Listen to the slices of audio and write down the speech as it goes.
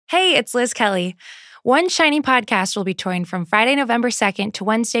Hey, it's Liz Kelly. One Shiny podcast will be touring from Friday, November 2nd to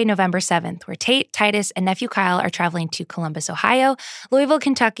Wednesday, November 7th, where Tate, Titus, and nephew Kyle are traveling to Columbus, Ohio, Louisville,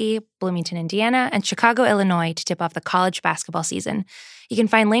 Kentucky, Bloomington, Indiana, and Chicago, Illinois to tip off the college basketball season. You can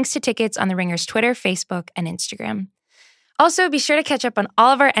find links to tickets on The Ringer's Twitter, Facebook, and Instagram. Also, be sure to catch up on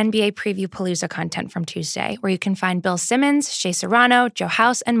all of our NBA Preview Palooza content from Tuesday, where you can find Bill Simmons, Shea Serrano, Joe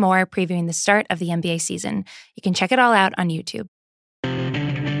House, and more previewing the start of the NBA season. You can check it all out on YouTube.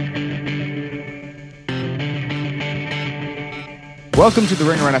 Welcome to the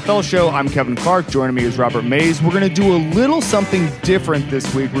Ringer NFL Show. I'm Kevin Clark. Joining me is Robert Mays. We're going to do a little something different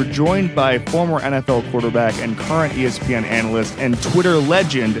this week. We're joined by former NFL quarterback and current ESPN analyst and Twitter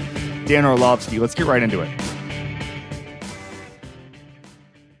legend, Dan Orlovsky. Let's get right into it.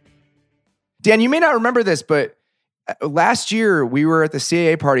 Dan, you may not remember this, but last year we were at the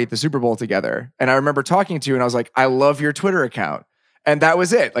CAA party at the Super Bowl together. And I remember talking to you and I was like, I love your Twitter account. And that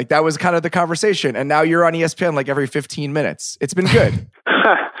was it. Like, that was kind of the conversation. And now you're on ESPN like every 15 minutes. It's been good.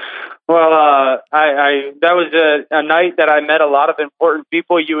 Well, I that was a night that I met a lot of important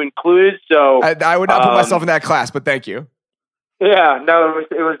people, you included. So I would not put myself in that class, but thank you. Yeah, no,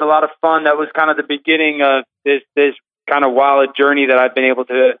 it was a lot of fun. That was kind of the beginning of this kind of wild journey that I've been able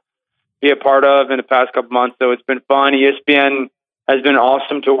to be a part of in the past couple months. So it's been fun. ESPN has been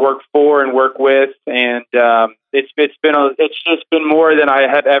awesome to work for and work with, and it's just been more than I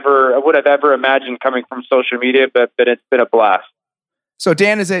would have ever imagined coming from social media. But it's been a blast. So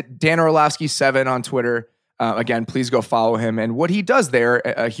Dan is at Dan Orlovsky 7 on Twitter. Again, please go follow him. And what he does there,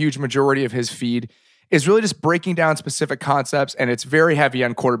 a huge majority of his feed, is really just breaking down specific concepts, and it's very heavy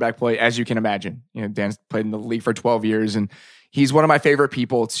on quarterback play, as you can imagine. You know, Dan's played in the league for 12 years, and he's one of my favorite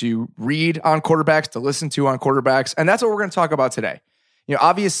people to read on quarterbacks, to listen to on quarterbacks, and that's what we're going to talk about today. You know,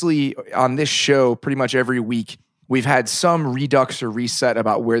 obviously on this show, pretty much every week, we've had some redux or reset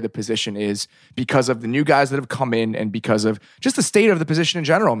about where the position is because of the new guys that have come in and because of just the state of the position in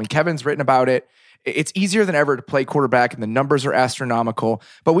general. I mean, Kevin's written about it. It's easier than ever to play quarterback, and the numbers are astronomical.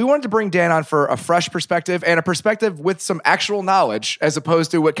 But we wanted to bring Dan on for a fresh perspective and a perspective with some actual knowledge, as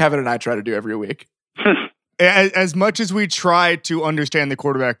opposed to what Kevin and I try to do every week. As much as we try to understand the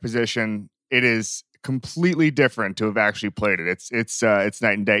quarterback position, it is completely different to have actually played it. It's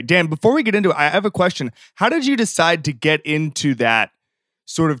night and day. Dan, before we get into it, I have a question. How did you decide to get into that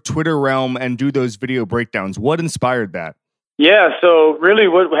sort of Twitter realm and do those video breakdowns? What inspired that? Yeah, so really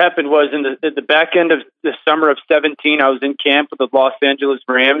what happened was in the back end of the summer of 2017, I was in camp with the Los Angeles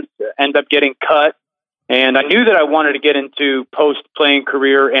Rams, ended up getting cut, and I knew that I wanted to get into post-playing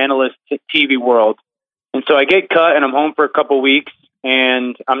career analyst TV world. And so I get cut and I'm home for a couple of weeks,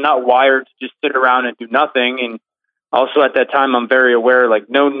 and I'm not wired to just sit around and do nothing. And also at that time, I'm very aware,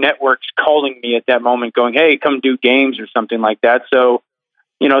 like, no network's calling me at that moment going, hey, come do games or something like that. So,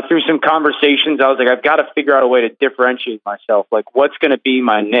 you know, through some conversations, I was like, I've got to figure out a way to differentiate myself. Like, what's going to be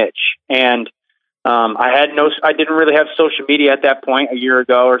my niche? And I didn't really have social media at that point a year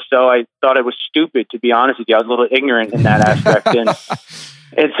ago or so. I thought it was stupid, to be honest with you. I was a little ignorant in that aspect. And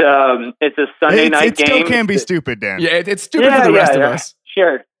it's a Sunday night game. It still can be stupid, Dan. Yeah, it's stupid for the rest of us.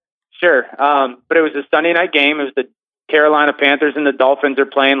 Sure. But it was a Sunday night game. It was the Carolina Panthers and the Dolphins are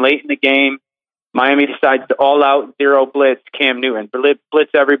playing late in the game. Miami decides to all out zero blitz Cam Newton.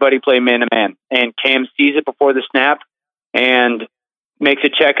 Blitz everybody, play man-to-man. And Cam sees it before the snap and makes a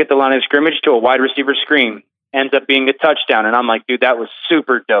check at the line of scrimmage to a wide receiver screen. Ends up being a touchdown. And I'm like, dude, that was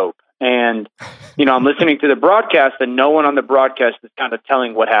super dope. And, you know, I'm listening to the broadcast and no one on the broadcast is kind of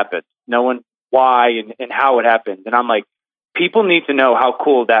telling what happened. No one why and how it happened. And I'm like, people need to know how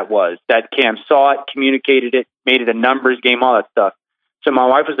cool that was, that Cam saw it, communicated it, made it a numbers game, all that stuff. So my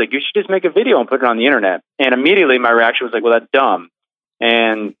wife was like, you should just make a video and put it on the internet. And immediately my reaction was like, well, that's dumb.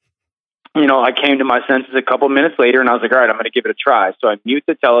 And, you know, I came to my senses a couple minutes later and I was like, all right, I'm going to give it a try. So I mute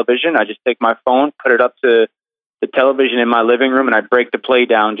the television. I just take my phone, put it up to the television in my living room, and I break the play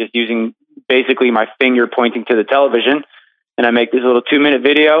down just using basically my finger pointing to the television. And I make this little 2-minute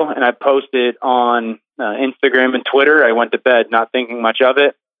video and I post it on Instagram and Twitter. I went to bed not thinking much of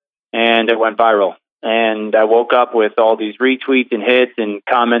it, and it went viral. And I woke up with all these retweets and hits and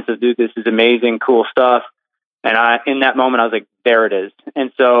comments of, dude, this is amazing, cool stuff. And in that moment, I was like, there it is.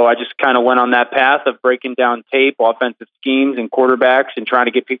 And so I just kind of went on that path of breaking down tape, offensive schemes and quarterbacks and trying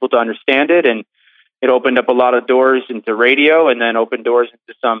to get people to understand it. And it opened up a lot of doors into radio, and then opened doors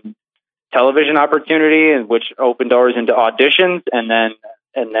into some television opportunity, and which opened doors into auditions. And then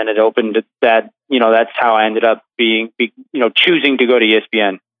it opened that, you know, that's how I ended up choosing to go to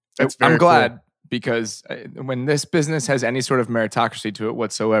ESPN. I'm glad. Cool. because when this business has any sort of meritocracy to it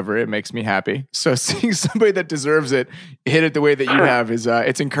whatsoever, it makes me happy. So seeing somebody that deserves it hit it the way that you have is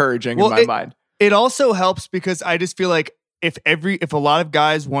it's encouraging in my mind. It also helps because I just feel like if a lot of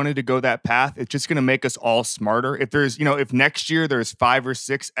guys wanted to go that path, it's just going to make us all smarter. If there's, if next year there's 5 or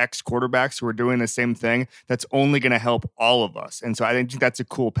 6 ex quarterbacks who are doing the same thing, that's only going to help all of us. And so I think that's a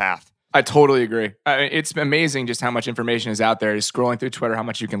cool path. I totally agree. It's amazing just how much information is out there. Just scrolling through Twitter, how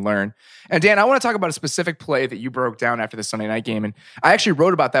much you can learn. And Dan, I want to talk about a specific play that you broke down after the Sunday night game. And I actually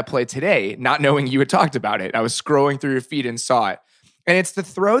wrote about that play today, not knowing you had talked about it. I was scrolling through your feed and saw it. And it's the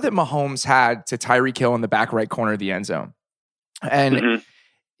throw that Mahomes had to Tyreek Hill in the back right corner of the end zone. And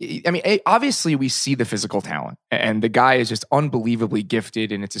I mean, obviously we see the physical talent, and the guy is just unbelievably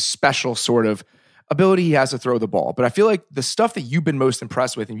gifted, and it's a special sort of ability he has to throw the ball. But I feel like the stuff that you've been most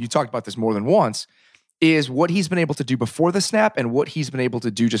impressed with, and you talked about this more than once, is what he's been able to do before the snap and what he's been able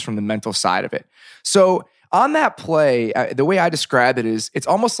to do just from the mental side of it. So on that play, the way I describe it is it's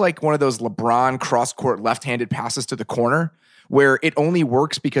almost like one of those LeBron cross-court left-handed passes to the corner, where it only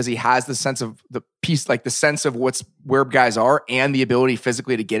works because he has the sense of the piece, like the sense of where guys are and the ability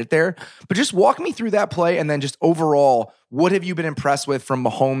physically to get it there. But just walk me through that play, and then just overall, what have you been impressed with from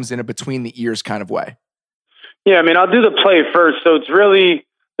Mahomes in a between the ears kind of way? Yeah, I mean, I'll do the play first. So it's really,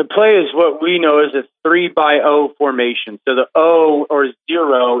 the play is what we know as a 3-by-0 formation. So the O or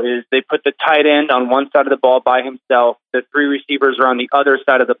 0 is they put the tight end on one side of the ball by himself. The 3 receivers are on the other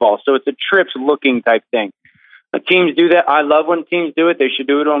side of the ball. So it's a trips looking type thing. Teams do that. I love when teams do it. They should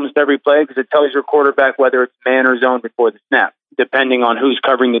do it almost every play because it tells your quarterback whether it's man or zone before the snap, depending on who's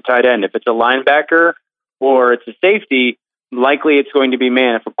covering the tight end. If it's a linebacker or it's a safety, likely it's going to be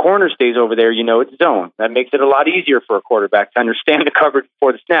man. If a corner stays over there, it's zone. That makes it a lot easier for a quarterback to understand the coverage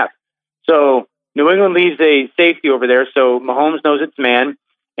before the snap. So New England leaves a safety over there, so Mahomes knows it's man.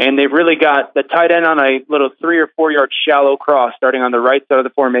 And they've really got the tight end on a little 3 or 4 yard shallow cross, starting on the right side of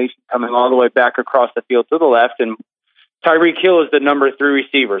the formation, coming all the way back across the field to the left. And Tyreek Hill is the number 3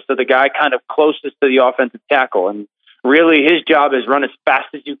 receiver, so the guy kind of closest to the offensive tackle. And really, his job is run as fast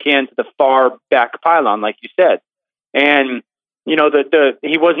as you can to the far back pylon, like you said. And he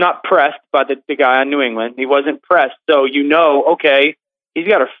was not pressed by the guy on New England. He wasn't pressed, so okay. He's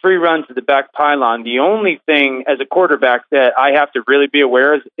got a free run to the back pylon. The only thing as a quarterback that I have to really be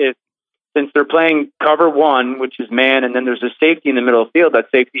aware is since they're playing cover 1, which is man, and then there's a safety in the middle of the field, that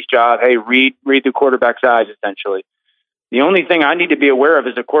safety's job, hey, read the quarterback's eyes, essentially. The only thing I need to be aware of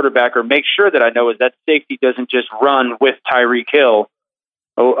as a quarterback or make sure that I know is that safety doesn't just run with Tyreek Hill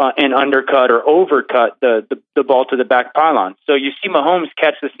and undercut or overcut the ball to the back pylon. So you see Mahomes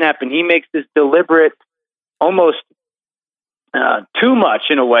catch the snap, and he makes this deliberate, almost too much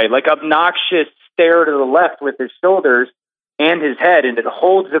in a way, like obnoxious stare to the left with his shoulders and his head, and it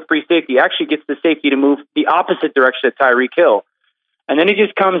holds the free safety, actually gets the safety to move the opposite direction of Tyreek Hill. And then he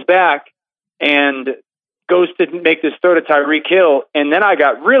just comes back and goes to make this throw to Tyreek Hill. And then I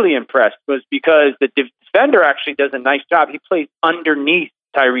got really impressed was because the defender actually does a nice job. He plays underneath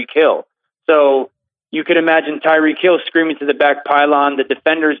Tyreek Hill. So you could imagine Tyreek Hill screaming to the back pylon, the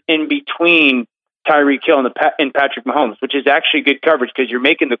defenders in between Tyreek Hill and Patrick Mahomes, which is actually good coverage because you're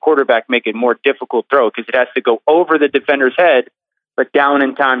making the quarterback make a more difficult throw because it has to go over the defender's head, but down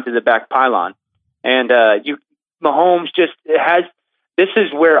in time to the back pylon. And Mahomes just has, this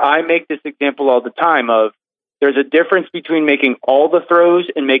is where I make this example all the time of there's a difference between making all the throws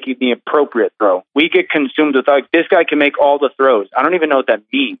and making the appropriate throw. We get consumed with like, this guy can make all the throws. I don't even know what that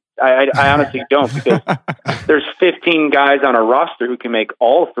means. I honestly don't because there's 15 guys on a roster who can make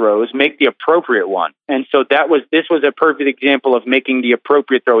all throws, make the appropriate one. And so this was a perfect example of making the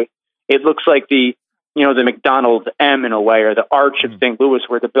appropriate throw. It looks like the McDonald's M in a way, or the arch of St. Louis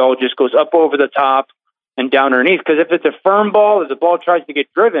where the ball just goes up over the top and down underneath. Because if it's a firm ball, as the ball tries to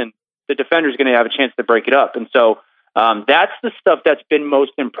get driven, the defender's going to have a chance to break it up. And so that's the stuff that's been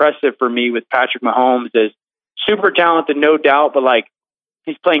most impressive for me with Patrick Mahomes is super talented, no doubt, but like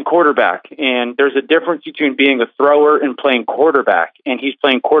he's playing quarterback. And there's a difference between being a thrower and playing quarterback. And he's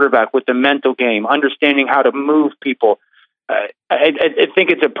playing quarterback with the mental game, understanding how to move people. I think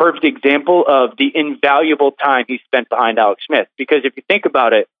it's a perfect example of the invaluable time he spent behind Alex Smith. Because if you think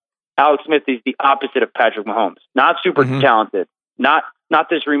about it, Alex Smith is the opposite of Patrick Mahomes. Not super talented, not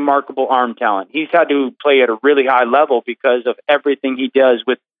this remarkable arm talent. He's had to play at a really high level because of everything he does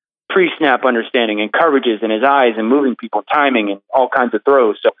with pre-snap understanding and coverages and his eyes and moving people, timing and all kinds of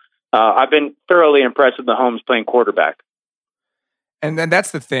throws. So I've been thoroughly impressed with Mahomes playing quarterback. And then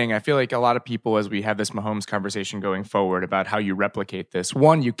that's the thing. I feel like a lot of people, as we have this Mahomes conversation going forward about how you replicate this,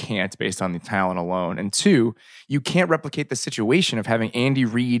 one, you can't based on the talent alone. And two, you can't replicate the situation of having Andy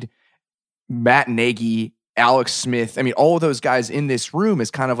Reid Matt Nagy, Alex Smith, I mean, all of those guys in this room is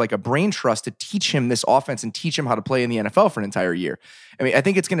kind of like a brain trust to teach him this offense and teach him how to play in the NFL for an entire year. I mean, I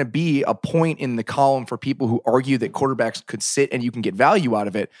think it's going to be a point in the column for people who argue that quarterbacks could sit and you can get value out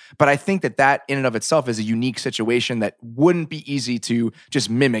of it. But I think that in and of itself is a unique situation that wouldn't be easy to just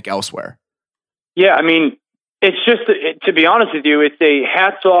mimic elsewhere. Yeah, I mean, it's just, to be honest with you, it's a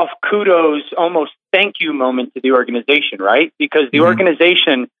hats off, kudos, almost thank you moment to the organization, right? Because the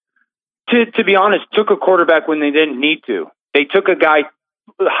organization, to be honest, took a quarterback when they didn't need to. They took a guy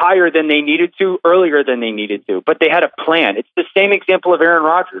higher than they needed to, earlier than they needed to, but they had a plan. It's the same example of Aaron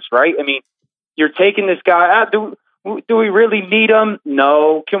Rodgers, right? I mean, you're taking this guy, do we really need him?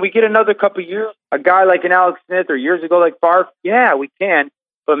 No. Can we get another couple years? A guy like an Alex Smith or years ago like Favre? Yeah, we can.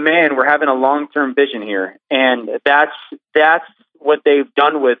 But man, we're having a long-term vision here. And that's what they've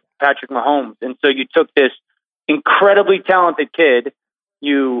done with Patrick Mahomes. And so you took this incredibly talented kid,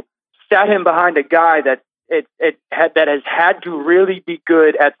 you sat him behind a guy that has had to really be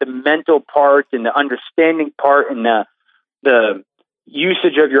good at the mental part and the understanding part and the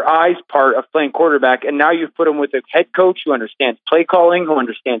usage of your eyes part of playing quarterback. And now you've put him with a head coach who understands play calling, who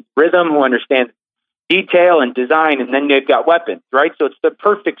understands rhythm, who understands detail and design, and then they've got weapons, right? So it's the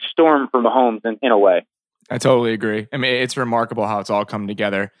perfect storm for Mahomes in a way. I totally agree. I mean, it's remarkable how it's all come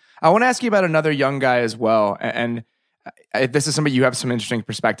together. I want to ask you about another young guy as well. And this is somebody you have some interesting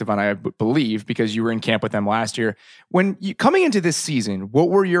perspective on, I believe, because you were in camp with them last year. When you coming into this season, what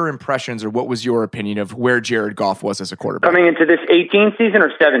were your impressions or what was your opinion of where Jared Goff was as a quarterback? Coming into this 18 season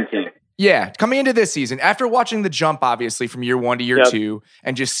or 17? Yeah, coming into this season, after watching the jump, obviously, from year 1 to year 2,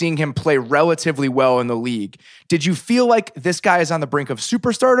 and just seeing him play relatively well in the league, did you feel like this guy is on the brink of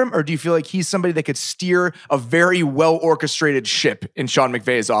superstardom, or do you feel like he's somebody that could steer a very well-orchestrated ship in Sean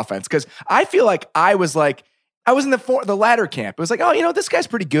McVay's offense? Because I feel like I was in the latter camp. It was like, oh, this guy's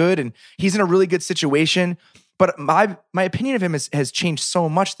pretty good, and he's in a really good situation. But my opinion of him has changed so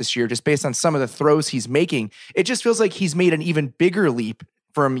much this year, just based on some of the throws he's making. It just feels like he's made an even bigger leap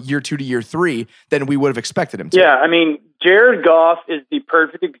from year 2 to year 3 than we would have expected him to. Yeah, I mean, Jared Goff is the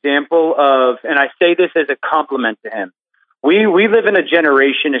perfect example of, and I say this as a compliment to him. We live in a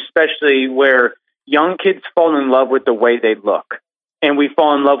generation, especially where young kids fall in love with the way they look, and we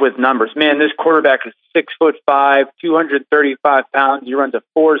fall in love with numbers. Man, this quarterback is 6'5", 235 pounds. He runs a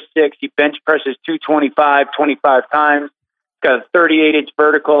 4.6. He bench presses 225 25 times. He's got a 38-inch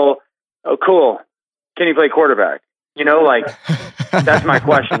vertical. Oh, cool. Can he play quarterback? That's my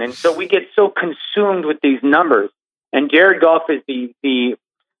question. And so we get so consumed with these numbers. And Jared Goff is the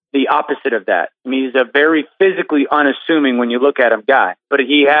opposite of that. I mean, he's a very physically unassuming when you look at him guy. But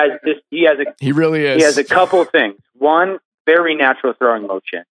he really is. He has a couple of things. One, very natural throwing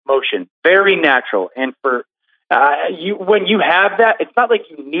motion, very natural. And for when you have that, it's not like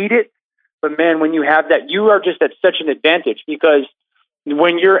you need it, but man, when you have that, you are just at such an advantage, because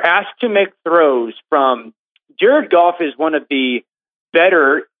when you're asked to make throws from Jared Goff is one of the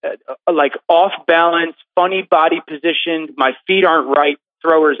better, off balance, funny body positioned, my feet aren't right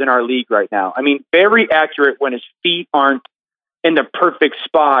throwers in our league right now. I mean, very accurate when his feet aren't in the perfect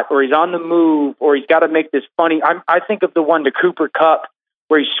spot, or he's on the move, or he's got to make this funny. I think of the one to Cooper Kupp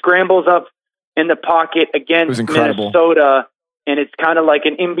where he scrambles up in the pocket against Minnesota, and it's kind of like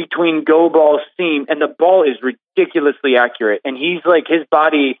an in-between go ball seam, and the ball is ridiculously accurate. And he's like, his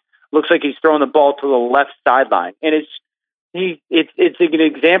body looks like he's throwing the ball to the left sideline. And it's an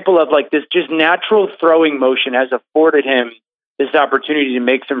example of like this just natural throwing motion has afforded him this opportunity to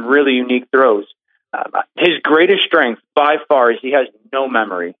make some really unique throws. His greatest strength by far is he has no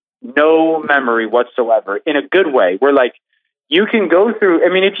memory whatsoever, in a good way, where like you can go through, I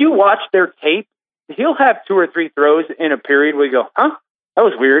mean, if you watch their tape, he'll have 2 or 3 throws in a period where you go, huh, that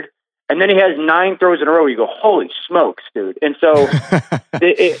was weird. And then he has 9 throws in a row where you go, holy smokes, dude. And so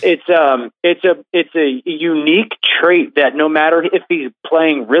it's a unique trait that no matter if he's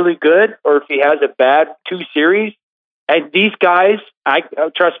playing really good or if he has a bad 2 series, and these guys,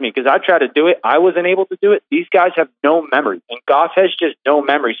 trust me, because I tried to do it. I wasn't able to do it. These guys have no memory, and Goff has just no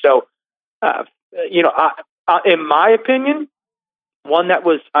memory. So, in my opinion, one that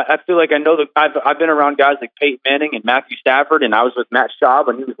was, I feel like I know that I've been around guys like Peyton Manning and Matthew Stafford, and I was with Matt Schaub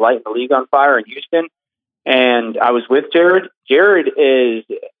when he was lighting the league on fire in Houston, and I was with Jared. Jared is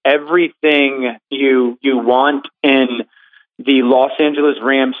everything you want in the Los Angeles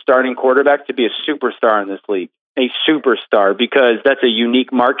Rams starting quarterback to be a superstar in this league. A superstar, because that's a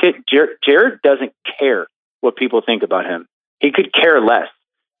unique market. Jared doesn't care what people think about him. He could care less.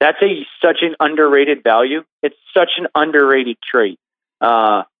 That's such an underrated value. It's such an underrated trait.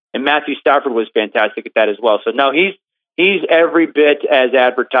 And Matthew Stafford was fantastic at that as well. So no, he's he's every bit as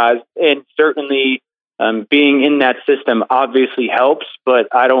advertised, and certainly being in that system obviously helps. But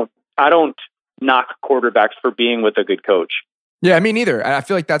I don't knock quarterbacks for being with a good coach. Yeah, me neither. I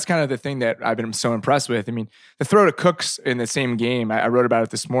feel like that's kind of the thing that I've been so impressed with. I mean, the throw to Cooks in the same game, I wrote about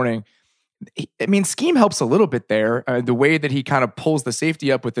it this morning. I mean, scheme helps a little bit there. The way that he kind of pulls the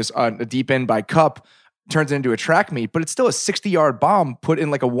safety up with this deep end by Cup turns it into a track meet, but it's still a 60-yard bomb put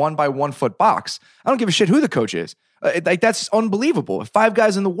in like a 1-by-1 foot box. I don't give a shit who the coach is. Like, that's unbelievable. If 5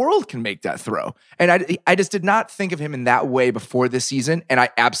 guys in the world can make that throw. And I just did not think of him in that way before this season, and I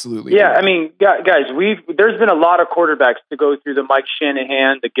absolutely do. I mean, guys, there's been a lot of quarterbacks to go through the Mike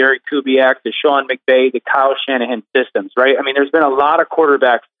Shanahan, the Gary Kubiak, the Sean McVay, the Kyle Shanahan systems, right? I mean, there's been a lot of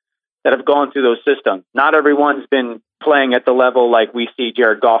quarterbacks that have gone through those systems. Not everyone's been playing at the level like we see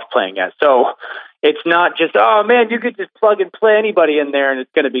Jared Goff playing at. So it's not just, oh man, you could just plug and play anybody in there and it's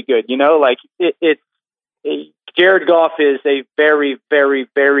going to be good. You know, like Jared Goff is a very, very,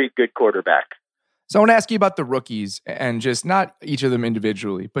 very good quarterback. So I want to ask you about the rookies, and just not each of them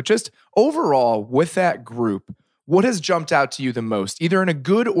individually, but just overall with that group, what has jumped out to you the most, either in a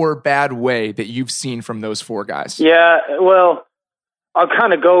good or bad way, that you've seen from those 4 guys? Yeah, well, I'll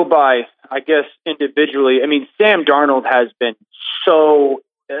kind of go by, I guess, individually. I mean, Sam Darnold has been so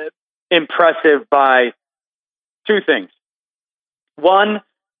impressive by 2 things. One,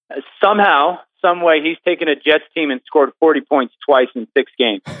 somehow, some way, he's taken a Jets team and scored 40 points twice in 6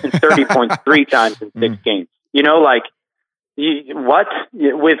 games and 30 points 3 times in 6 games. You know, like, what?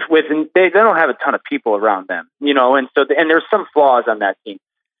 With they don't have a ton of people around them, you know, and there's some flaws on that team.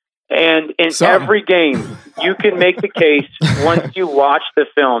 And in every game, you can make the case once you watch the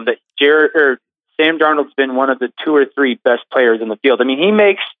film that Sam Darnold's been one of the 2 or 3 best players in the field. I mean, he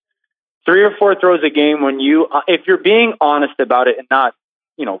makes 3 or 4 throws a game if you're being honest about it and not,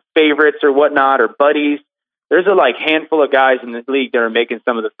 you know, favorites or whatnot or buddies. There's a handful of guys in the league that are making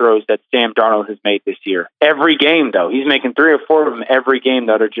some of the throws that Sam Darnold has made this year. Every game, though, he's making 3 or 4 of them every game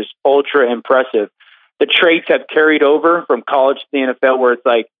that are just ultra impressive. The traits have carried over from college to the NFL, where it's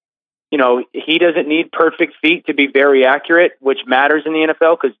like, you know, he doesn't need perfect feet to be very accurate, which matters in the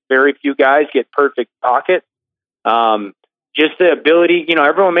NFL because very few guys get perfect pocket. Just the ability, you know,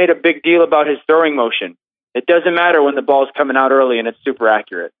 everyone made a big deal about his throwing motion. It doesn't matter when the ball's coming out early and it's super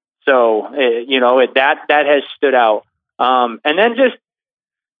accurate. So, you know, that has stood out. And then just,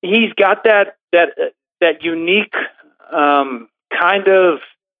 he's got that unique kind of,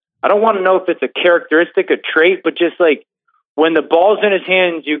 I don't want to know if it's a characteristic, a trait, but just like, when the ball's in his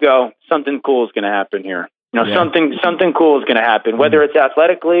hands, you go, something cool is going to happen here. You know, something cool is going to happen, whether it's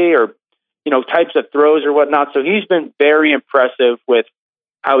athletically or, you know, types of throws or whatnot. So he's been very impressive with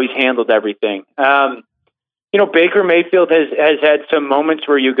how he's handled everything. You know, Baker Mayfield has had some moments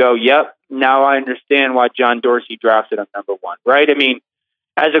where you go, yep, now I understand why John Dorsey drafted him number 1, right? I mean,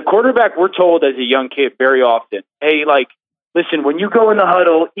 as a quarterback, we're told as a young kid very often, hey, like, listen, when you go in the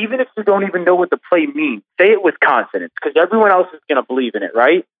huddle, even if you don't even know what the play means, say it with confidence because everyone else is going to believe in it,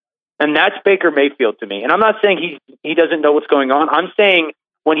 right? And that's Baker Mayfield to me. And I'm not saying he doesn't know what's going on. I'm saying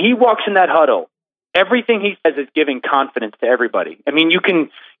when he walks in that huddle, everything he says is giving confidence to everybody. I mean, you can,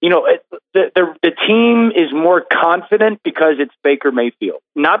 you know, the team is more confident because it's Baker Mayfield,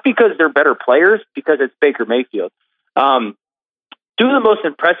 not because they're better players, because it's Baker Mayfield. 2 of the most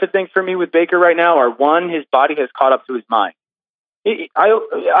impressive things for me with Baker right now are, 1, his body has caught up to his mind.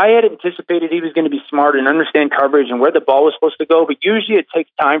 I had anticipated he was going to be smart and understand coverage and where the ball was supposed to go, but usually it takes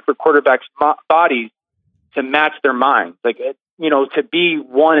time for quarterbacks' bodies to match their minds, like, you know, to be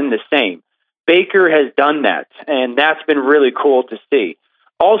one and the same. Baker has done that, and that's been really cool to see.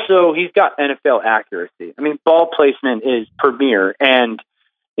 Also, he's got NFL accuracy. I mean, ball placement is premier, and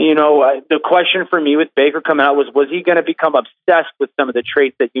you know, the question for me with Baker coming out was he going to become obsessed with some of the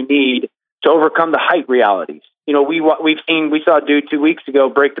traits that you need to overcome the height realities? You know, we saw a dude 2 weeks ago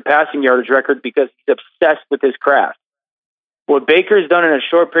break the passing yardage record because he's obsessed with his craft. What Baker's done in a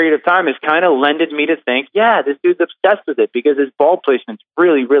short period of time has kind of lended me to think, yeah, this dude's obsessed with it because his ball placement's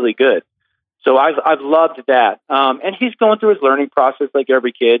really, really good. So I've loved that. And he's going through his learning process like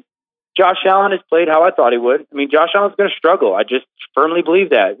every kid. Josh Allen has played how I thought he would. I mean, Josh Allen's going to struggle. I just firmly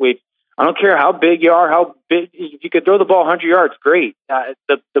believe that. I don't care how big you are, if you could throw the ball 100 yards, great.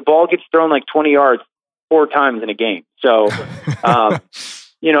 The ball gets thrown like 20 yards 4 times in a game. So,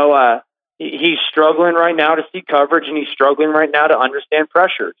 you know, he's struggling right now to see coverage, and he's struggling right now to understand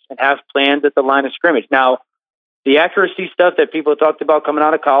pressures and have plans at the line of scrimmage. Now, the accuracy stuff that people talked about coming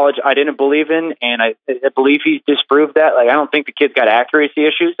out of college, I didn't believe in, and I believe he's disproved that. Like, I don't think the kid's got accuracy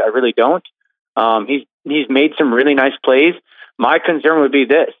issues. I really don't. He's made some really nice plays. My concern would be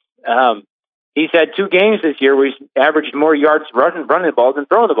this. he's had 2 games this year where he's averaged more yards running the ball than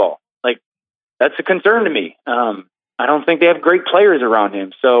throwing the ball. Like, that's a concern to me. I don't think they have great players around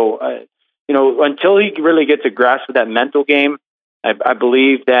him. So, until he really gets a grasp of that mental game, I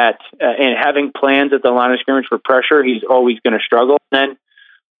believe that and having plans at the line of scrimmage for pressure, he's always going to struggle. And then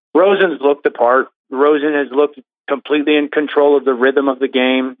Rosen's looked the part. Rosen has looked completely in control of the rhythm of the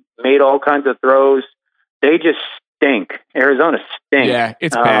game, made all kinds of throws. They just stink. Arizona stinks. Yeah,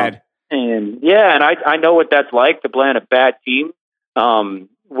 it's bad. And I know what that's like to play on a bad team.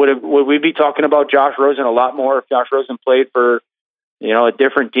 Would we be talking about Josh Rosen a lot more if Josh Rosen played for, a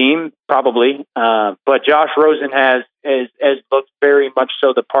different team? Probably. But Josh Rosen has looked very much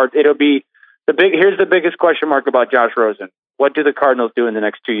so the part. It'll be here's the biggest question mark about Josh Rosen. What do the Cardinals do in the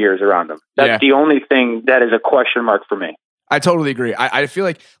next 2 years around him? That's the only thing that is a question mark for me. I totally agree. I feel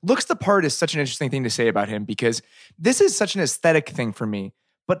like looks the part is such an interesting thing to say about him because this is such an aesthetic thing for me.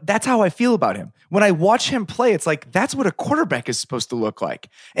 But that's how I feel about him. When I watch him play, it's like, that's what a quarterback is supposed to look like.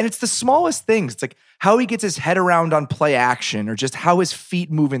 And it's the smallest things. It's like how he gets his head around on play action or just how his feet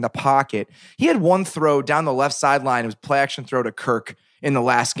move in the pocket. He had one throw down the left sideline. It was play action throw to Kirk in the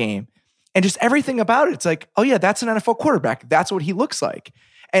last game. And just everything about it, it's like, oh yeah, that's an NFL quarterback. That's what he looks like.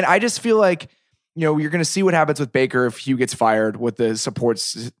 And I just feel like, you're going to see what happens with Baker if Hugh gets fired, what the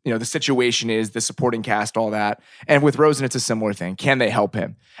supports, the situation is, the supporting cast, all that. And with Rosen, it's a similar thing. Can they help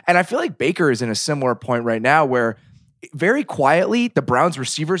him? And I feel like Baker is in a similar point right now where very quietly, the Browns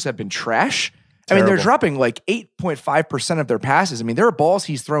receivers have been trash. Terrible. I mean, they're dropping like 8.5% of their passes. I mean, there are balls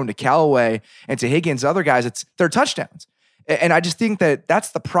he's thrown to Callaway and to Higgins, other guys, they're touchdowns. And I just think that that's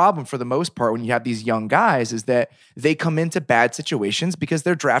the problem for the most part when you have these young guys is that they come into bad situations because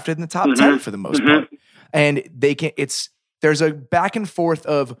they're drafted in the top 10 for the most part. And there's a back and forth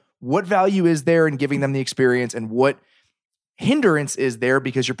of what value is there in giving them the experience and what hindrance is there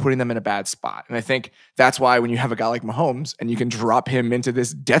because you're putting them in a bad spot. And I think that's why when you have a guy like Mahomes and you can drop him into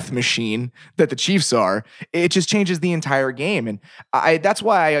this death machine that the Chiefs are, it just changes the entire game. And that's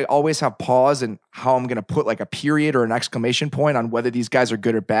why I always have pause and how I'm going to put like a period or an exclamation point on whether these guys are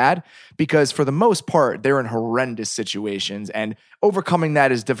good or bad, because for the most part, they're in horrendous situations and overcoming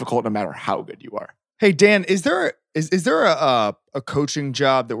that is difficult no matter how good you are. Hey, Dan, is there a coaching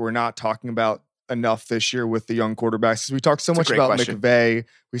job that we're not talking about enough this year with the young quarterbacks? We talked so much about McVay.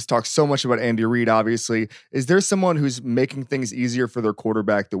 We talked so much about Andy Reid, obviously. Is there someone who's making things easier for their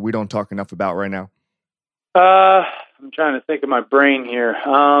quarterback that we don't talk enough about right now? I'm trying to think of my brain here.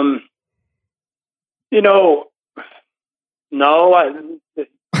 No,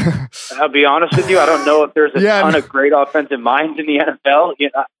 I'll be honest with you. I don't know if there's a ton of great offensive minds in the NFL.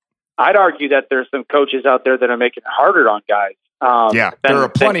 I'd argue that there's some coaches out there that are making it harder on guys. There are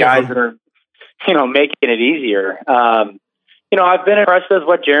plenty of guys that are making it easier. I've been impressed with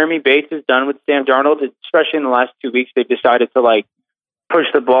what Jeremy Bates has done with Sam Darnold, especially in the last 2 weeks. They've decided to push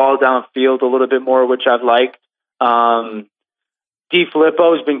the ball downfield a little bit more, which I've liked. DeFilippo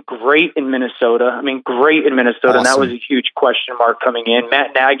has been great in Minnesota. Awesome. And that was a huge question mark coming in.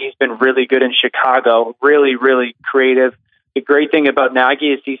 Matt Nagy's been really good in Chicago, really, really creative. The great thing about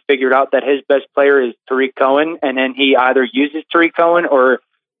Nagy is he's figured out that his best player is Tariq Cohen, and then he either uses Tariq Cohen or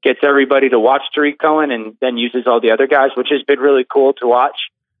gets everybody to watch Tariq Cohen and then uses all the other guys, which has been really cool to watch.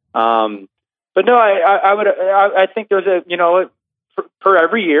 But no, I think there's per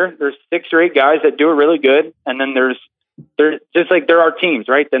every year, there's 6 or 8 guys that do it really good. And then there's just like there are teams,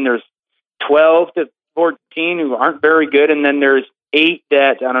 right? Then there's 12 to 14 who aren't very good. And then there's 8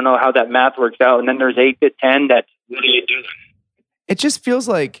 that, I don't know how that math works out. And then there's 8 to 10 that really do. It just feels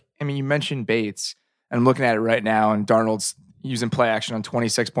like, you mentioned Bates, and I'm looking at it right now, and Darnold's using play action on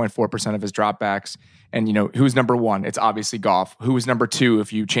 26.4% of his dropbacks. And, who's number 1? It's obviously Goff. Who is number 2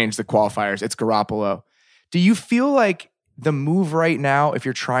 if you change the qualifiers? It's Garoppolo. Do you feel like the move right now, if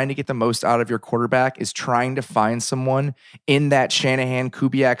you're trying to get the most out of your quarterback, is trying to find someone in that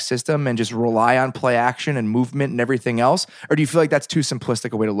Shanahan-Kubiak system and just rely on play action and movement and everything else? Or do you feel like that's too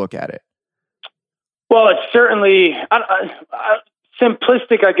simplistic a way to look at it? Well, it's certainly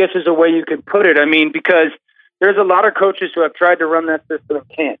simplistic, I guess, is a way you could put it. Because there's a lot of coaches who have tried to run that system and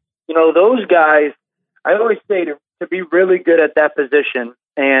can't. Those guys, I always say to be really good at that position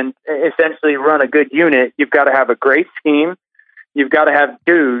and essentially run a good unit, you've got to have a great scheme, you've got to have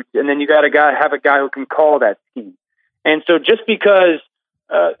dudes, and then you got to have a guy who can call that scheme. And so just because,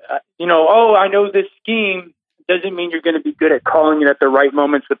 I know this scheme doesn't mean you're going to be good at calling it at the right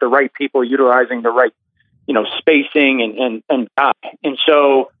moments with the right people, utilizing the right, spacing and guy. And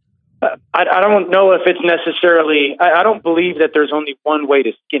so I don't know if it's necessarily. I don't believe that there's only one way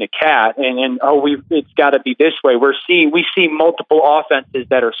to skin a cat, and it's got to be this way. We see multiple offenses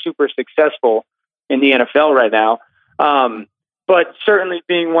that are super successful in the NFL right now, but certainly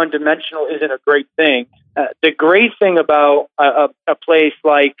being one dimensional isn't a great thing. The great thing about a place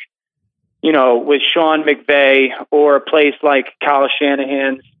like, with Sean McVay, or a place like Kyle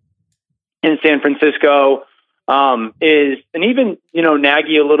Shanahan's in San Francisco, is, and even,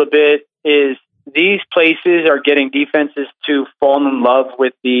 Nagy a little bit, is these places are getting defenses to fall in love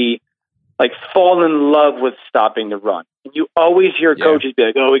with stopping the run. And you always hear coaches be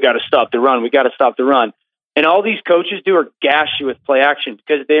like, "Oh, we got to stop the run. We got to stop the run." And all these coaches do are gash you with play action,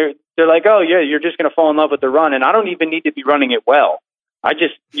 because they're like, "Oh yeah, you're just going to fall in love with the run." And I don't even need to be running it well.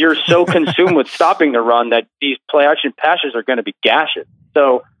 You're so consumed with stopping the run that these play action passes are going to be gashes.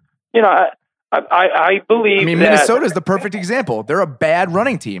 So, I believe. Minnesota is the perfect example. They're a bad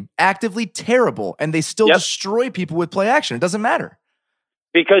running team, actively terrible, and they still destroy people with play action. It doesn't matter.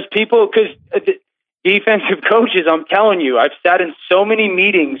 Because defensive coaches, I'm telling you, I've sat in so many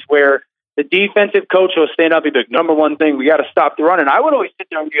meetings where the defensive coach will stand up and be like, "Number one thing, we got to stop the run." And I would always sit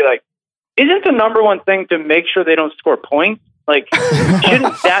there and be like, "Isn't the number one thing to make sure they don't score points? Like,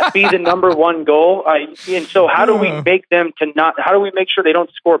 shouldn't that be the number one goal?" And so how do we make them how do we make sure they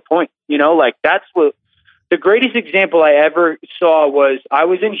don't score points? That's what the greatest example I ever saw was, I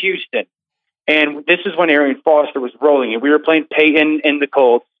was in Houston, and this is when Arian Foster was rolling, and we were playing Peyton and the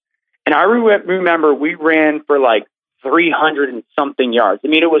Colts. And I remember we ran for like 300 and something yards. I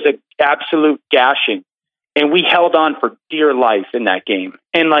mean, it was an absolute gashing, and we held on for dear life in that game.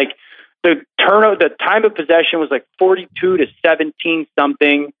 And the time of possession was like 42-17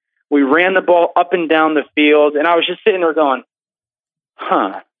 something. We ran the ball up and down the field, and I was just sitting there going,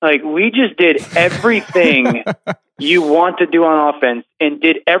 we just did everything you want to do on offense, and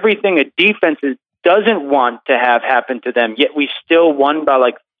did everything a defense doesn't want to have happen to them, yet we still won by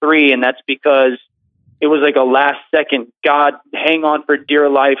like 3, and that's because it was like a last second, God, hang on for dear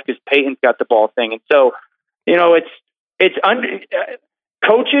life because Peyton's got the ball thing. And so,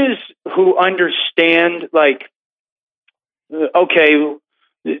 coaches who understand, coaches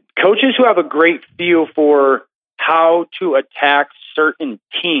who have a great feel for how to attack certain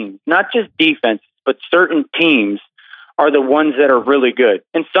teams, not just defense, but certain teams, are the ones that are really good.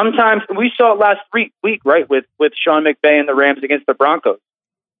 And sometimes we saw it last week, right, with Sean McVay and the Rams against the Broncos.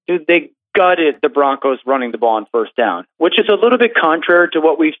 Dude, they gutted the Broncos running the ball on first down, which is a little bit contrary to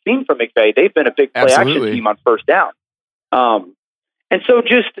what we've seen from McVay. They've been a big play action team on first down. And so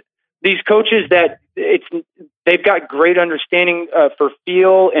just these coaches they've got great understanding for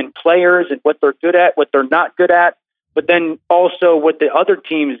feel and players and what they're good at, what they're not good at, but then also what the other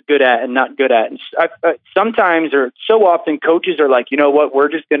team is good at and not good at. And sometimes, or so often, coaches are like, "You know what, we're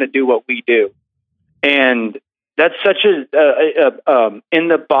just going to do what we do." And that's such a in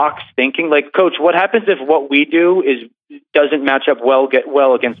the box thinking. Like, coach, what happens if what we do doesn't match up well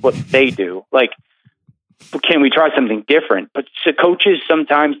against what they do? Like, can we try something different? But so coaches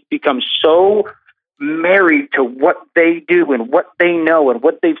sometimes become so married to what they do and what they know and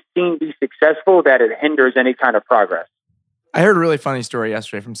what they've seen be successful that it hinders any kind of progress. I heard a really funny story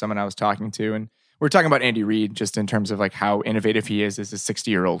yesterday from someone I was talking to, and we're talking about Andy Reid just in terms of like how innovative he is as a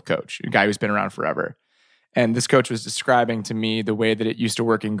 60-year-old coach, a guy who's been around forever. And this coach was describing to me the way that it used to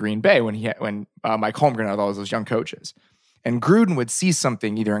work in Green Bay when Mike Holmgren had all those young coaches. And Gruden would see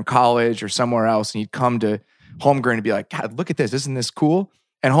something either in college or somewhere else, and he'd come to Holmgren and be like, "God, look at this. Isn't this cool?"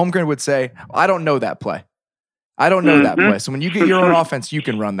 And Holmgren would say, "I don't know that play. I don't know that play. So when you get your own offense, you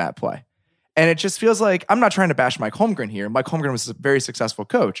can run that play." And it just feels like, I'm not trying to bash Mike Holmgren here. Mike Holmgren was a very successful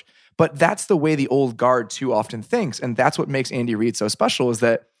coach, but that's the way the old guard too often thinks. And that's what makes Andy Reid so special, is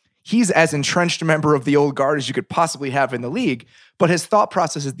that he's as entrenched a member of the old guard as you could possibly have in the league, but his thought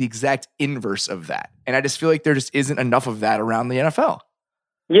process is the exact inverse of that. And I just feel like there just isn't enough of that around the NFL.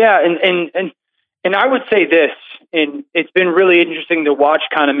 Yeah. And I would say this, and it's been really interesting to watch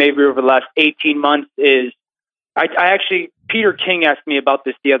kind of maybe over the last 18 months, is I actually, Peter King asked me about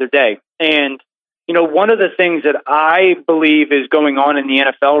this the other day. And, one of the things that I believe is going on in the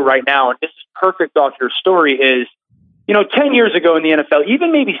NFL right now, and this is perfect off your story, is, 10 years ago in the NFL,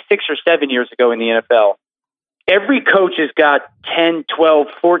 even maybe 6 or 7 years ago in the NFL, every coach has got 10, 12,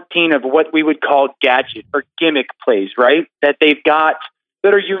 14 of what we would call gadget or gimmick plays, right? That they've got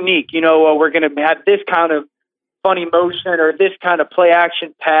that are unique. We're going to have this kind of funny motion or this kind of play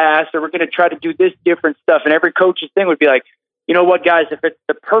action pass, or we're going to try to do this different stuff. And every coach's thing would be like, "You know what, guys, if it's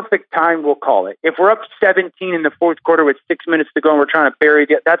the perfect time, we'll call it. If we're up 17 in the fourth quarter with 6 minutes to go and we're trying to bury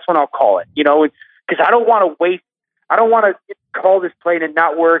it, that's when I'll call it, because I don't want to waste I don't want to call this play and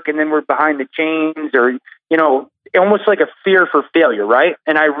not work, and then we're behind the chains, or, you know, almost like a fear for failure, right?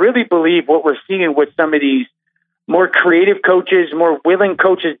 And I really believe what we're seeing with some of these more creative coaches, more willing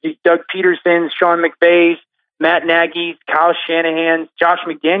coaches, these Doug Petersons, Sean McVays, Matt Nagy's, Kyle Shanahan's, Josh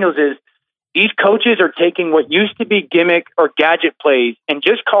McDaniels, is these coaches are taking what used to be gimmick or gadget plays and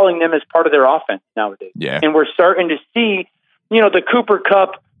just calling them as part of their offense nowadays. Yeah. And we're starting to see, you know, the Cooper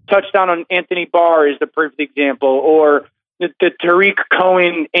Kupp touchdown on Anthony Barr is the perfect example, or the Tariq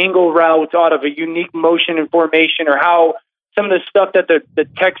Cohen angle route out of a unique motion and formation, or how some of the stuff that the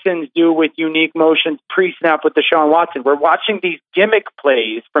Texans do with unique motions pre-snap with Deshaun Watson. We're watching these gimmick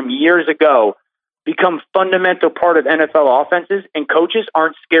plays from years ago become fundamental part of NFL offenses, and coaches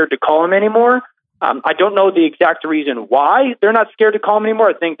aren't scared to call them anymore. I don't know the exact reason why they're not scared to call them anymore.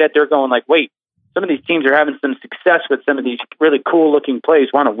 I think that they're going like, wait, some of these teams are having some success with some of these really cool looking plays.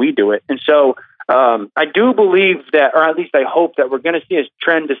 Why don't we do it? And so I do believe that, or at least I hope that we're going to see a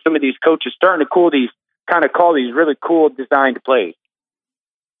trend to some of these coaches starting to call these really cool designed plays.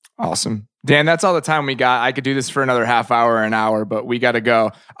 Awesome. Dan, that's all the time we got. I could do this for another half hour or an hour, but we got to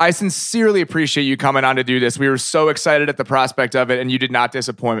go. I sincerely appreciate you coming on to do this. We were so excited at the prospect of it, and you did not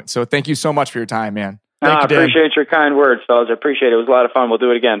disappoint. So thank you so much for your time, man. I appreciate your kind words, fellas. I appreciate it. It was a lot of fun. We'll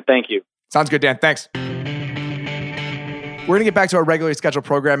do it again. Thank you. Sounds good, Dan. Thanks. We're going to get back to our regularly scheduled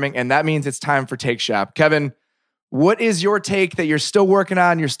programming, and that means it's time for Take Shop. Kevin, what is your take that you're still working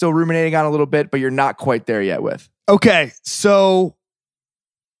on, you're still ruminating on a little bit, but you're not quite there yet with? Okay, so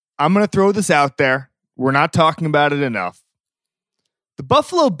I'm going to throw this out there. We're not talking about it enough. The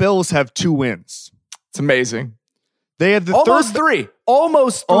Buffalo Bills have 2 wins. It's amazing. They have the Almost three.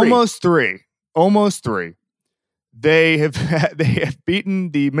 They have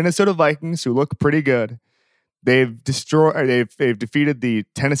beaten the Minnesota Vikings, who look pretty good. They've defeated the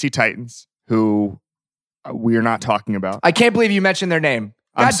Tennessee Titans, who we are not talking about. I can't believe you mentioned their name.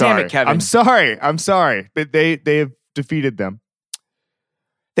 God damn it, Kevin. I'm sorry. But they have defeated them.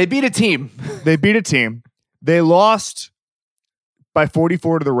 They beat a team. They lost by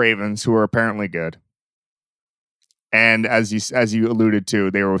 44 to the Ravens, who are apparently good. And as you alluded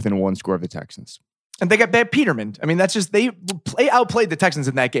to, they were within 1 score of the Texans. And they had Peterman. I mean, that's just, they outplayed the Texans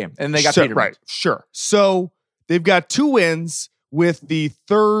in that game. And they got Peterman. Right, sure. So they've got 2 wins with the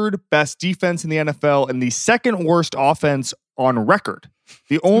 3rd best defense in the NFL and the 2nd worst offense on record.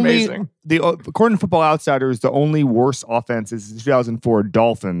 According to Football Outsiders, the only worst offense is the 2004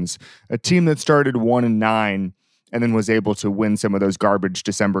 Dolphins, a team that started 1-9 and then was able to win some of those garbage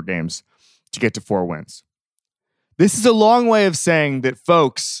December games to get to 4 wins. This is a long way of saying that,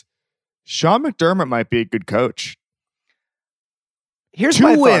 folks, Sean McDermott might be a good coach. Here's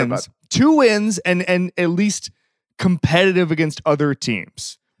my thought about it. 2 wins and at least competitive against other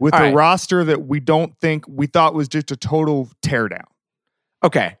teams with a roster that we thought was just a total teardown.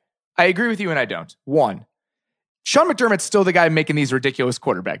 Okay. I agree with you and I don't. 1, Sean McDermott's still the guy making these ridiculous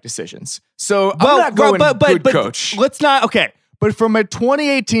quarterback decisions. So I'm not going good coach. Let's not, okay. But from a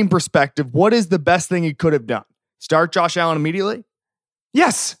 2018 perspective, what is the best thing he could have done? Start Josh Allen immediately?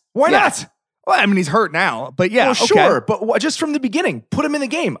 Yes. Why not? Well, I mean, he's hurt now, but yeah. Well, sure. But just from the beginning, put him in the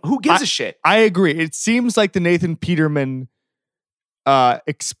game. Who gives a shit? I agree. It seems like the Nathan Peterman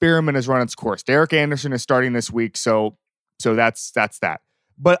experiment has run its course. Derek Anderson is starting this week, so that's that.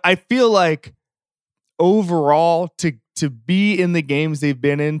 But I feel like overall, to be in the games they've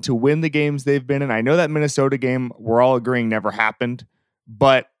been in, to win the games they've been in, I know that Minnesota game we're all agreeing never happened,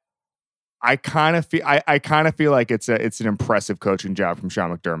 but I kind of feel like it's an impressive coaching job from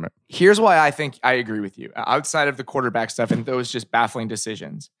Sean McDermott. Here's why I think I agree with you. Outside of the quarterback stuff and those just baffling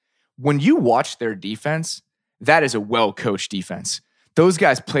decisions, when you watch their defense, that is a well-coached defense. Those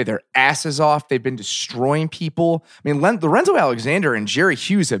guys play their asses off. They've been destroying people. I mean, Lorenzo Alexander and Jerry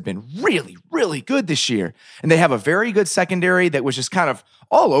Hughes have been really, really good this year. And they have a very good secondary that was just kind of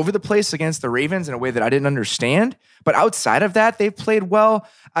all over the place against the Ravens in a way that I didn't understand. But outside of that, they've played well.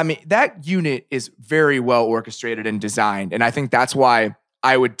 I mean, that unit is very well orchestrated and designed. And I think that's why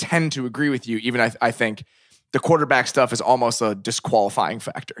I would tend to agree with you. Even I think the quarterback stuff is almost a disqualifying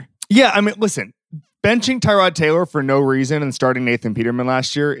factor. Yeah, I mean, listen, benching Tyrod Taylor for no reason and starting Nathan Peterman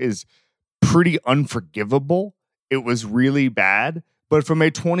last year is pretty unforgivable. It was really bad. But from a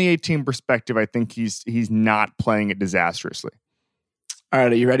 2018 perspective, I think he's not playing it disastrously. All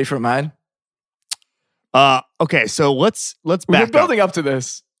right, are you ready for mine? Okay, so let's back up. We're building up to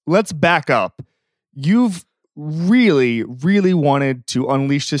this. Let's back up. You've really, really wanted to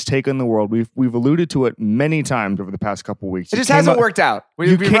unleash this take on the world. We've alluded to it many times over the past couple of weeks. It just hasn't worked out.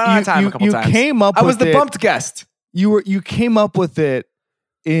 We've run out of time a couple times. Came up. I was the bumped guest. You came up with it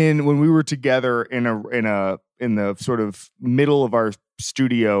when we were together in the sort of middle of our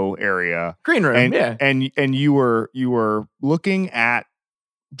studio area, green room, and you were looking at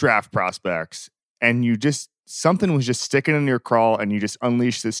draft prospects, and something was just sticking in your craw, and you just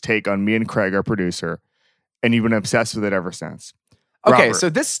unleashed this take on me and Craig, our producer, and you've been obsessed with it ever since. Okay, Robert, so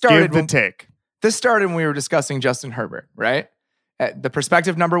this started give the take. This started when we were discussing Justin Herbert, right? The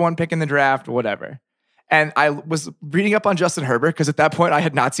prospective number 1 pick in the draft, whatever. And I was reading up on Justin Herbert because at that point I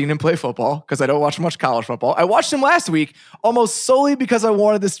had not seen him play football because I don't watch much college football. I watched him last week almost solely because I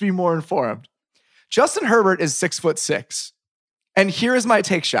wanted this to be more informed. Justin Herbert is 6'6". And here is my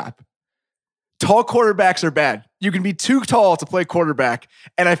take shop. Tall quarterbacks are bad. You can be too tall to play quarterback.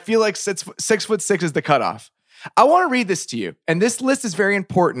 And I feel like 6'6" is the cutoff. I want to read this to you. And this list is very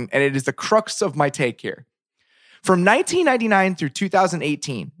important. And it is the crux of my take here. From 1999 through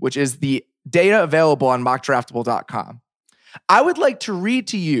 2018, which is the data available on mockdraftable.com, I would like to read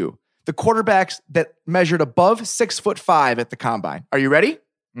to you the quarterbacks that measured above 6'5" at the combine. Are you ready?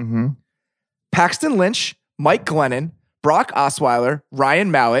 Mm-hmm. Paxton Lynch, Mike Glennon, Brock Osweiler,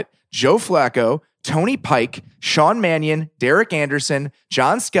 Ryan Mallett, Joe Flacco, Tony Pike, Sean Mannion, Derek Anderson,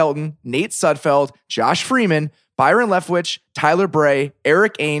 John Skelton, Nate Sudfeld, Josh Freeman, Byron Leftwich, Tyler Bray,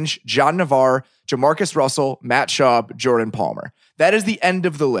 Eric Ainge, John Navarre, Jamarcus Russell, Matt Schaub, Jordan Palmer. That is the end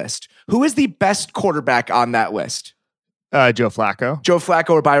of the list. Who is the best quarterback on that list? Joe Flacco. Joe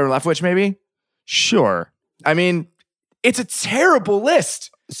Flacco or Byron Leftwich, maybe? Sure. I mean, it's a terrible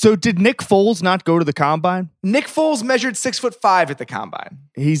list. So did Nick Foles not go to the combine? Nick Foles measured 6'5" at the combine.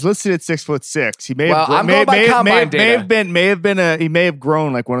 He's listed at 6'6". He may have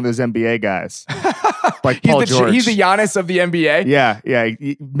grown like one of those NBA guys, like Paul George. He's the Giannis of the NBA. Yeah.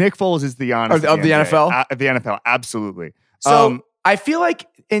 Nick Foles is the Giannis of the NFL. Of the NFL, absolutely. So I feel like,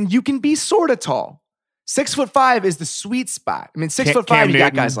 and you can be sort of tall. 6'5" is the sweet spot. I mean, 6'5", you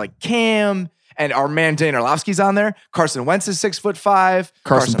got guys like Cam. And our man Dan Orlovsky's on there. Carson Wentz is 6'5".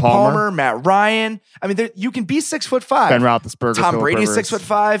 Carson Palmer, Matt Ryan. I mean, you can be 6'5". Ben Roethlisberger, Tom Phillip Brady's Rivers.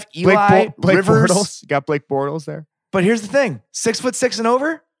 6'5". Eli, Blake Rivers. Bortles. You got Blake Bortles there. But here's the thing: 6'6" and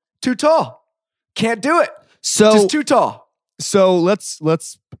over, too tall. Can't do it. So just too tall. So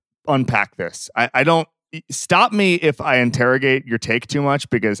let's unpack this. I don't stop me if I interrogate your take too much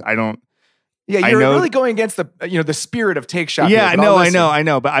because I don't. Yeah, you're really going against the spirit of Take Shot. Yeah, I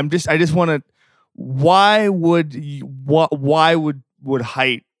know. But I just want to. Why would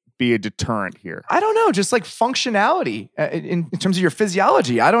height be a deterrent here? I don't know. Just like functionality in terms of your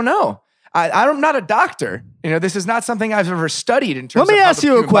physiology. I don't know. I'm not a doctor. This is not something I've ever studied in terms of. Let me ask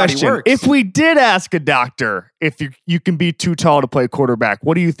you a question. Works. If we did ask a doctor if you can be too tall to play quarterback,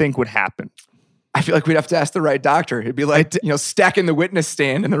 what do you think would happen? I feel like we'd have to ask the right doctor. It'd be like, stacking the witness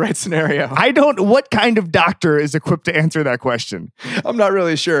stand in the right scenario. What kind of doctor is equipped to answer that question? I'm not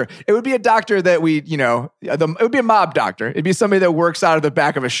really sure. It would be a doctor that it would be a mob doctor. It'd be somebody that works out of the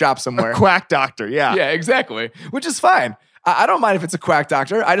back of a shop somewhere. A quack doctor, yeah. Yeah, exactly. Which is fine. I don't mind if it's a quack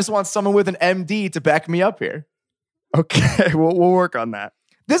doctor. I just want someone with an MD to back me up here. Okay, we'll work on that.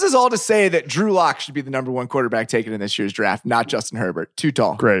 This is all to say that Drew Lock should be the number 1 quarterback taken in this year's draft, not Justin Herbert. Too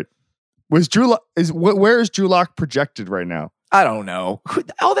tall. Great. Where is Drew Lock projected right now? I don't know.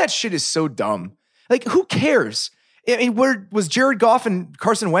 All that shit is so dumb. Like, who cares? I mean, where was Jared Goff and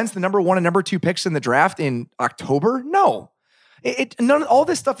Carson Wentz the number 1 and number 2 picks in the draft in October? No. All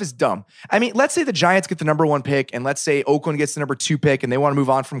this stuff is dumb. I mean, let's say the Giants get the number 1 pick, and let's say Oakland gets the number 2 pick, and they want to move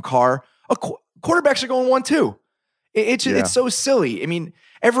on from Carr. Quarterbacks are going 1-2. It's so silly. I mean,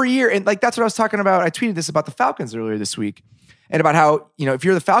 every year, and like that's what I was talking about. I tweeted this about the Falcons earlier this week. And about how, if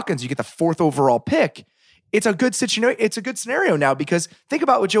you're the Falcons, you get the 4th overall pick. It's a good situation. It's a good scenario now because think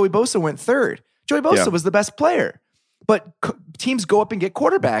about what Joey Bosa went 3rd. Joey Bosa was the best player, but teams go up and get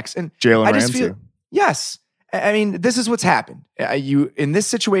quarterbacks. And Jalen Ramsey. Yes. I mean, this is what's happened. In this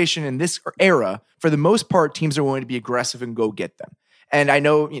situation, in this era, for the most part, teams are going to be aggressive and go get them. And I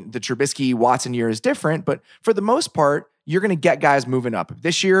know the Trubisky-Watson year is different, but for the most part, you're going to get guys moving up.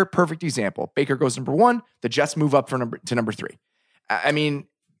 This year, perfect example. Baker goes number 1. The Jets move up to number 3. I mean,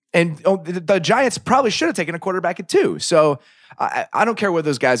 and the Giants probably should have taken a quarterback at 2. So I don't care whether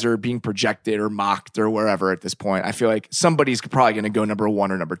those guys are being projected or mocked or wherever at this point. I feel like somebody's probably going to go number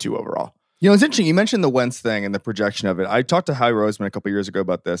 1 or number 2 overall. It's interesting. You mentioned the Wentz thing and the projection of it. I talked to Howie Roseman a couple of years ago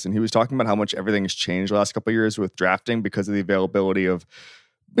about this, and he was talking about how much everything has changed the last couple of years with drafting because of the availability of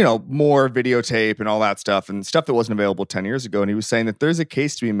more videotape and all that stuff and stuff that wasn't available 10 years ago. And he was saying that there's a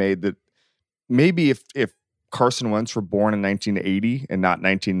case to be made that maybe if Carson Wentz were born in 1980 and not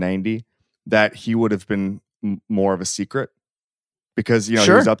 1990, that he would have been more of a secret because, he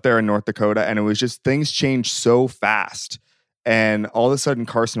was up there in North Dakota and it was just things changed so fast. and all of a sudden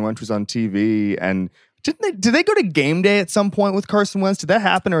Carson Wentz was on TV. And did they go to game day at some point with Carson Wentz? Did that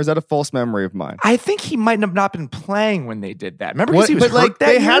happen, or is that a false memory of mine? I think he might have not been playing when they did that. Remember, because he was hurt that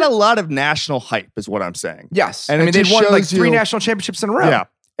they year? had a lot of national hype, is what I'm saying. Yes, and they won like 3 national championships in a row. Yeah,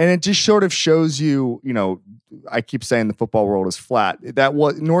 and it just sort of shows you, I keep saying the football world is flat. That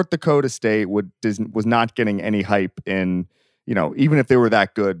was North Dakota State was not getting any hype in, even if they were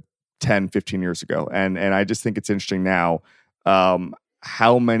that good 10, 15 years ago. And I just think it's interesting now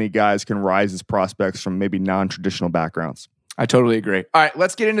how many guys can rise as prospects from maybe non-traditional backgrounds. I totally agree. All right,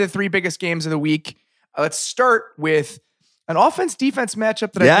 let's get into the 3 biggest games of the week. Let's start with an offense-defense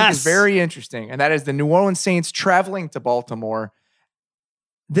matchup that I think is very interesting, and that is the New Orleans Saints traveling to Baltimore.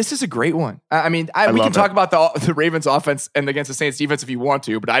 This is a great one. I mean, we can talk about the Ravens offense and against the Saints defense if you want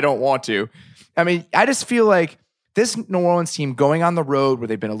to, but I don't want to. I mean, I just feel like this New Orleans team going on the road where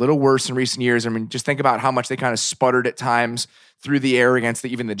they've been a little worse in recent years. I mean, just think about how much they kind of sputtered at times through the air against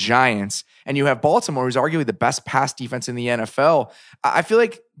even the Giants. And you have Baltimore, who's arguably the best pass defense in the NFL. I feel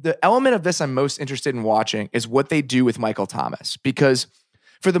like the element of this I'm most interested in watching is what they do with Michael Thomas, because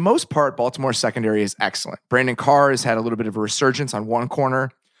for the most part, Baltimore's secondary is excellent. Brandon Carr has had a little bit of a resurgence on one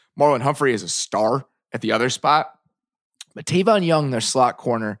corner. Marlon Humphrey is a star at the other spot. But Tavon Young, their slot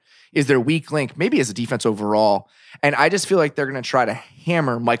corner, is their weak link, maybe as a defense overall. And I just feel like they're going to try to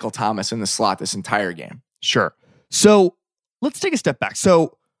hammer Michael Thomas in the slot this entire game. Sure. So let's take a step back.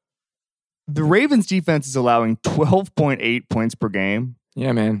 So the Ravens defense is allowing 12.8 points per game.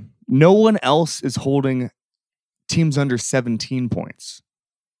 Yeah, man. No one else is holding teams under 17 points.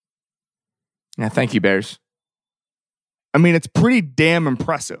 Yeah, thank you, Bears. I mean, it's pretty damn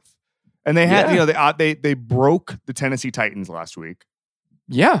impressive. And they had, they broke the Tennessee Titans last week.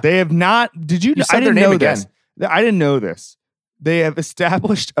 Yeah. They have not, I didn't know this. I didn't know this. They have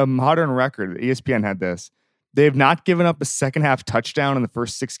established a modern record. ESPN had this. They have not given up a second half touchdown in the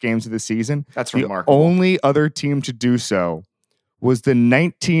first 6 games of the season. That's remarkable. The only other team to do so was the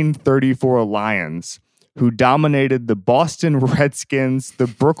 1934 Lions, who dominated the Boston Redskins, the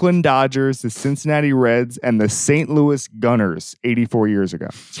Brooklyn Dodgers, the Cincinnati Reds, and the St. Louis Gunners 84 years ago.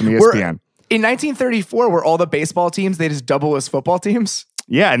 It's from ESPN. In 1934, were all the baseball teams, they just double as football teams?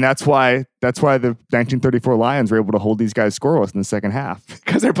 Yeah, and that's why the 1934 Lions were able to hold these guys scoreless in the second half.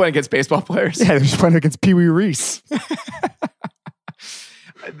 Because they're playing against baseball players? Yeah, they're just playing against Pee Wee Reese.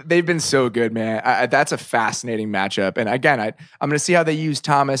 They've been so good, man. That's a fascinating matchup. And again, I'm going to see how they use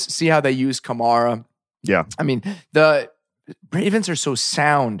Thomas, see how they use Kamara. Yeah. I mean, the Ravens are so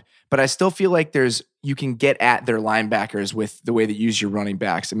sound, but I still feel like you can get at their linebackers with the way that you use your running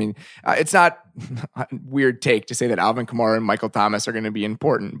backs. I mean, it's not a weird take to say that Alvin Kamara and Michael Thomas are going to be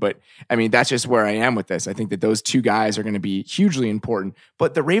important, but I mean, that's just where I am with this. I think that those 2 guys are going to be hugely important,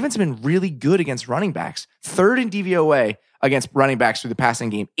 but the Ravens have been really good against running backs. 3rd in DVOA against running backs through the passing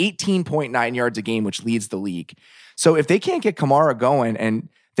game, 18.9 yards a game, which leads the league. So if they can't get Kamara going and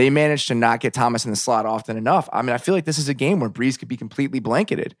they managed to not get Thomas in the slot often enough, I mean, I feel like this is a game where Breeze could be completely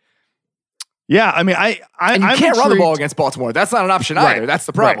blanketed. Yeah, I mean, and you can't run the ball against Baltimore. That's not an option either. That's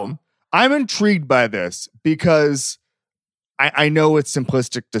the problem. Right. I'm intrigued by this because I know it's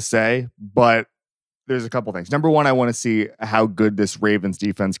simplistic to say, but there's a couple things. Number one, I want to see how good this Ravens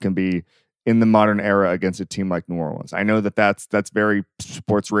defense can be in the modern era against a team like New Orleans. I know that's very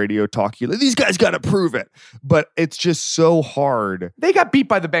sports radio talky. These guys got to prove it, but it's just so hard. They got beat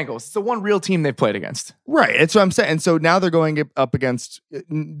by the Bengals. It's the one real team they've played against. Right. That's what I'm saying. And so now they're going up against,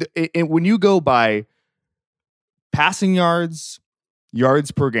 when you go by passing yards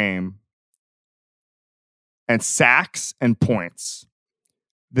per game, and sacks and points,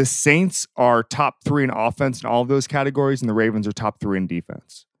 the Saints are top 3 in offense in all of those categories, and the Ravens are top 3 in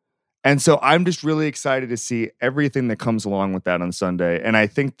defense. And so I'm just really excited to see everything that comes along with that on Sunday. And I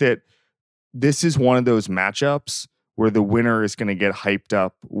think that this is one of those matchups where the winner is going to get hyped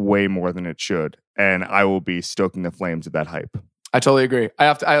up way more than it should. And I will be stoking the flames of that hype. I totally agree.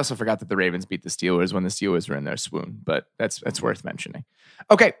 I also forgot that the Ravens beat the Steelers when the Steelers were in their swoon, but that's worth mentioning.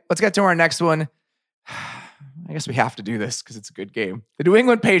 Okay, let's get to our next one. I guess we have to do this because it's a good game. The New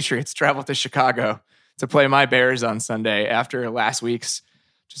England Patriots travel to Chicago to play my Bears on Sunday after last week's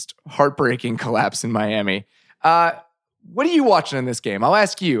just heartbreaking collapse in Miami. What are you watching in this game? I'll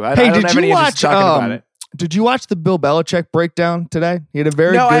ask you. I don't have any interest talking about it. Did you watch the Bill Belichick breakdown today? He had a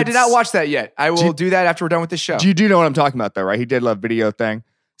very No, I did not watch that yet. I will do that after we're done with the show. You do know what I'm talking about, though, right? He did a video thing.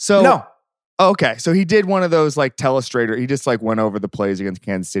 So no. Okay, so he did one of those like telestrator. He just like went over the plays against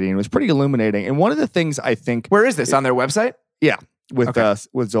Kansas City and it was pretty illuminating. And one of the things I think, where is this on their website? Yeah, with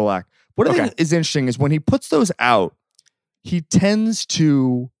Zolak. What I think is interesting is when he puts those out, he tends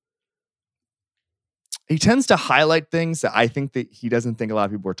to he tends to highlight things that I think that he doesn't think a lot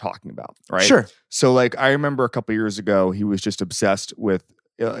of people are talking about, right? Sure. So like I remember a couple years ago, he was just obsessed with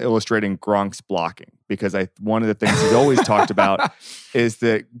illustrating Gronk's blocking because one of the things he's always talked about is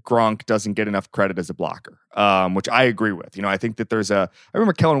that Gronk doesn't get enough credit as a blocker, which I agree with. I think that I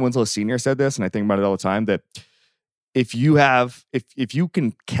remember Kellen Winslow Sr. said this, and I think about it all the time, that if you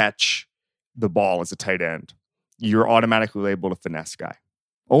can catch the ball as a tight end, you're automatically labeled a finesse guy.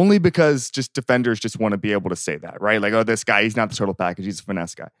 Only because just defenders just want to be able to say that, right? Like, oh, this guy, he's not the total package, he's a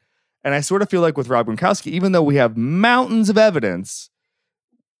finesse guy. And I sort of feel like with Rob Gronkowski, even though we have mountains of evidence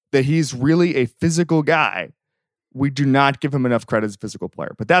that he's really a physical guy, we do not give him enough credit as a physical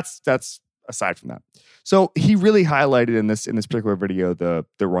player. But that's aside from that. So he really highlighted in this particular video the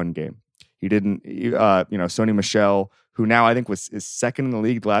run game. He didn't, Sony Michel, who now I think is second in the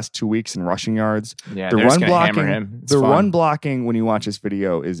league the last 2 weeks in rushing yards. Yeah, the run blocking, run blocking when you watch this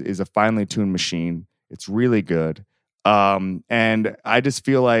video is a finely tuned machine. It's really good. And I just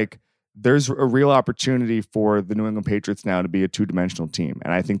feel like there's a real opportunity for the New England Patriots now to be a two-dimensional team.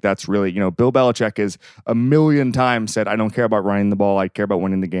 And I think that's really, Bill Belichick has a million times said, I don't care about running the ball. I care about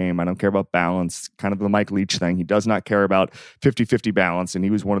winning the game. I don't care about balance, kind of the Mike Leach thing. He does not care about 50-50 balance. And he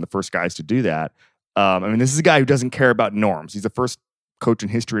was one of the first guys to do that. This is a guy who doesn't care about norms. He's the first coach in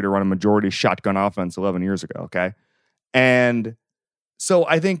history to run a majority shotgun offense 11 years ago. Okay. And so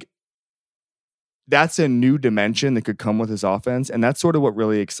I think that's a new dimension that could come with his offense. And that's sort of what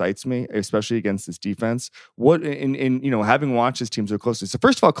really excites me, especially against this defense. What in having watched this team so closely. So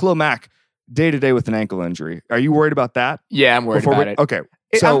first of all, Khalil Mack, day to day with an ankle injury. Are you worried about that? Yeah, I'm worried about it. Okay.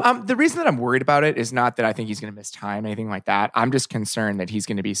 So the reason that I'm worried about it is not that I think he's going to miss time, anything like that. I'm just concerned that he's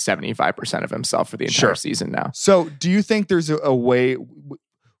going to be 75% of himself for the entire season now. So do you think there's a way,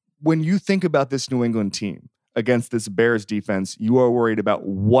 when you think about this New England team against this Bears defense, you are worried about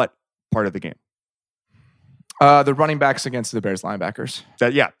what part of the game? The running backs against the Bears linebackers.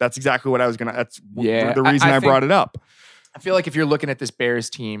 That's exactly what I was going to, that's the reason I brought it up. I feel like if you're looking at this Bears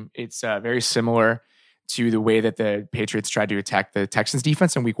team, it's very similar to the way that the Patriots tried to attack the Texans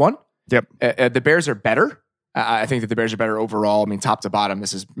defense in week 1. Yep. The Bears are better. I think that the Bears are better overall. I mean, top to bottom,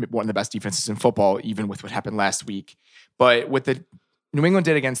 this is one of the best defenses in football, even with what happened last week. But what the New England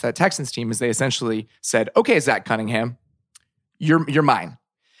did against that Texans team is they essentially said, okay, Zach Cunningham, you're mine.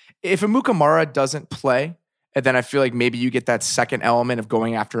 If Amukamara doesn't play, and then I feel like maybe you get that second element of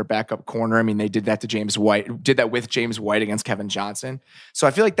going after a backup corner. I mean, they did that to James White, did that with James White against Kevin Johnson. So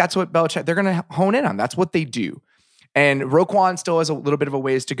I feel like that's what Belichick, they're going to hone in on. That's what they do. And Roquan still has a little bit of a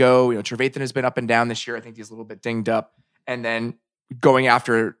ways to go. Trevathan has been up and down this year. I think he's a little bit dinged up. And then going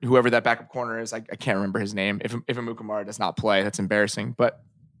after whoever that backup corner is, I can't remember his name. If Amukamara does not play, that's embarrassing. But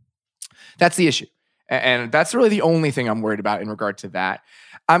that's the issue. And that's really the only thing I'm worried about in regard to that.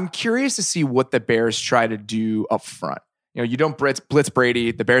 I'm curious to see what the Bears try to do up front. You don't blitz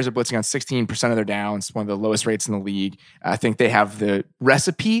Brady. The Bears are blitzing on 16% of their downs, one of the lowest rates in the league. I think they have the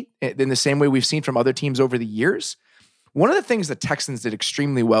recipe in the same way we've seen from other teams over the years. One of the things the Texans did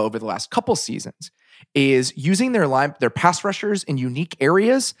extremely well over the last couple seasons is using their pass rushers in unique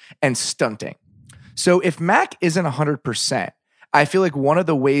areas and stunting. So if Mac isn't 100%, I feel like one of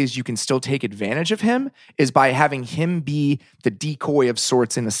the ways you can still take advantage of him is by having him be the decoy of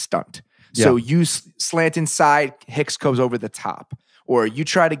sorts in a stunt. Yeah. So you slant inside, Hicks goes over the top. Or you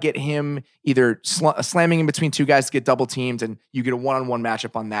try to get him either slamming in between two guys to get double teamed and you get a one-on-one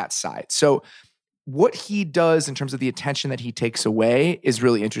matchup on that side. So what he does in terms of the attention that he takes away is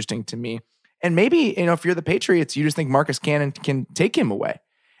really interesting to me. And maybe, if you're the Patriots, you just think Marcus Cannon can take him away.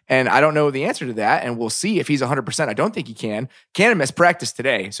 And I don't know the answer to that, and we'll see if he's 100%. I don't think he can. Cannon missed practice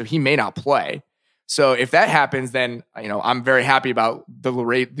today, so he may not play. So if that happens, then I'm very happy about the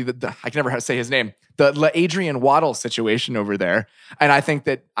I can never say his name, the Adrian Waddle situation over there. And I think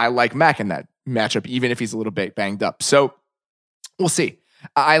that I like Mac in that matchup, even if he's a little bit banged up. So we'll see.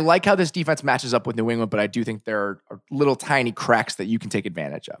 I like how this defense matches up with New England, but I do think there are little tiny cracks that you can take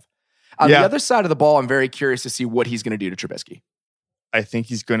advantage of. On the other side of the ball, I'm very curious to see what he's going to do to Trubisky. I think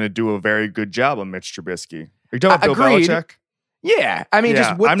he's going to do a very good job on Mitch Trubisky. Are you talking about Bill Belichick? Yeah.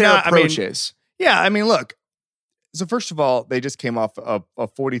 Just what their approach is. Yeah. Look. So first of all, they just came off a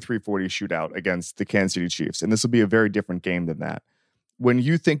 43-40 shootout against the Kansas City Chiefs. And this will be a very different game than that. When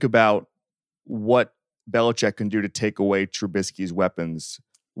you think about what Belichick can do to take away Trubisky's weapons,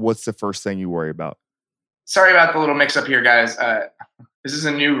 what's the first thing you worry about? Sorry about the little mix-up here, guys. This is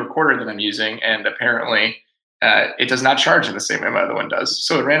a new recorder that I'm using, and apparently it does not charge in the same way my other one does.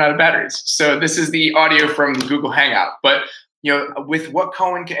 So it ran out of batteries. So this is the audio from the Google Hangout. But with what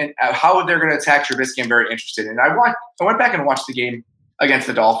Cohen and how they're going to attack Trubisky, I'm very interested in. I went back and watched the game against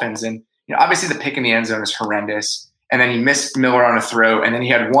the Dolphins, and obviously the pick in the end zone is horrendous. And then he missed Miller on a throw. And then he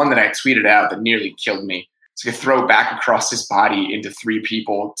had one that I tweeted out that nearly killed me. It's like a throw back across his body into 3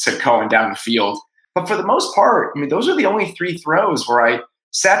 people to going down the field. But for the most part, I mean, those are the only 3 throws where I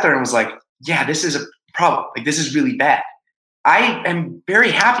sat there and was like, yeah, this is a problem. Like, this is really bad. I am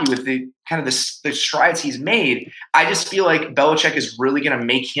very happy with the strides he's made. I just feel like Belichick is really going to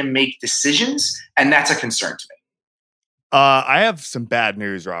make him make decisions, and that's a concern to me. I have some bad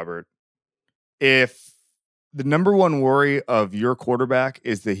news, Robert. If the number one worry of your quarterback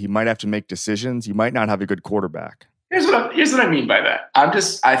is that he might have to make decisions, you might not have a good quarterback. Here's what I mean by that.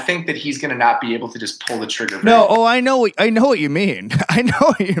 I think that he's going to not be able to just pull the trigger. I know what you mean. I know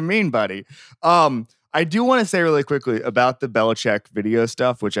what you mean, buddy. I do want to say really quickly about the Belichick video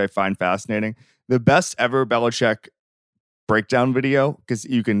stuff, which I find fascinating. The best ever Belichick breakdown video, because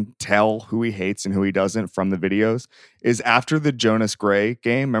you can tell who he hates and who he doesn't from the videos, is after the Jonas Gray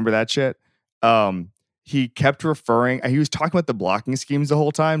game. Remember that shit? He kept referring, he was talking about the blocking schemes the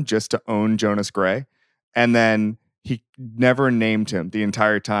whole time just to own Jonas Gray. And then he never named him the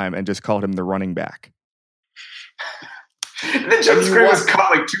entire time and just called him the running back. And then Jonas Gray was caught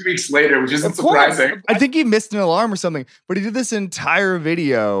like 2 weeks later, which isn't surprising. I think he missed an alarm or something, but he did this entire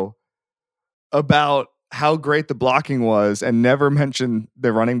video about how great the blocking was and never mentioned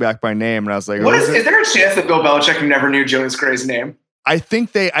the running back by name. And I was like, is there a chance that Bill Belichick never knew Jonas Gray's name? I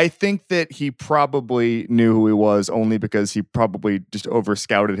think that he probably knew who he was only because he probably just over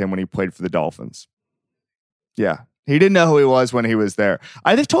scouted him when he played for the Dolphins. Yeah. He didn't know who he was when he was there.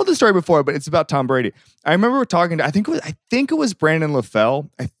 I've told the story before, but it's about Tom Brady. I remember talking to, I think it was Brandon LaFell,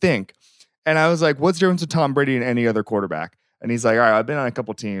 and I was like, what's the difference with Tom Brady and any other quarterback? And he's like, all right, I've been on a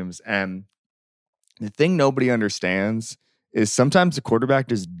couple teams, and the thing nobody understands is sometimes the quarterback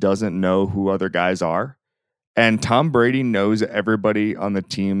just doesn't know who other guys are. And Tom Brady knows everybody on the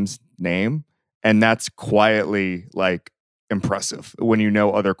team's name. And that's quietly like impressive when you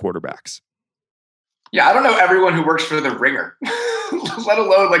know other quarterbacks. Yeah, I don't know everyone who works for the Ringer, let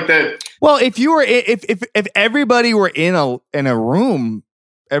alone like the. Well, if everybody were in a room,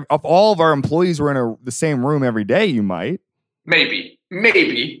 if all of our employees were in the same room every day, you might. Maybe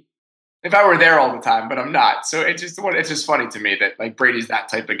if I were there all the time, but I'm not. So it's just funny to me that like Brady's that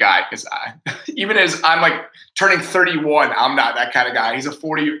type of guy, because even as I'm like turning 31, I'm not that kind of guy. He's a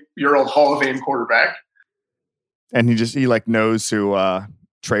 40-year-old Hall of Fame quarterback, and he like knows who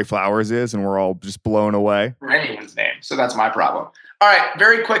Trey Flowers is, and we're all just blown away. For anyone's name. So that's my problem. All right,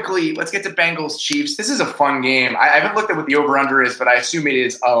 very quickly, let's get to Bengals Chiefs. This is a fun game. I haven't looked at what the over-under is, but I assume it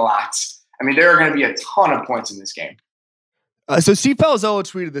is a lot. I mean, there are going to be a ton of points in this game. So Steve Palazzolo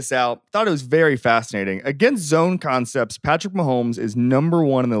tweeted this out. Thought it was very fascinating. Against zone concepts, Patrick Mahomes is number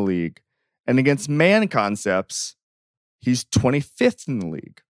 1 in the league. And against man concepts, he's 25th in the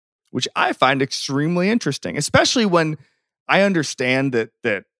league, which I find extremely interesting, especially when I understand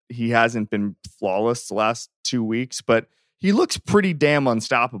that he hasn't been flawless the last 2 weeks, but he looks pretty damn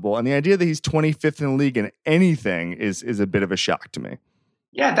unstoppable. And the idea that he's 25th in the league in anything is a bit of a shock to me.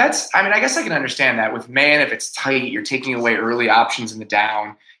 Yeah, I guess I can understand that. With man, if it's tight, you're taking away early options in the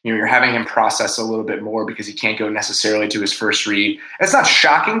down. You're having him process a little bit more because he can't go necessarily to his first read. It's not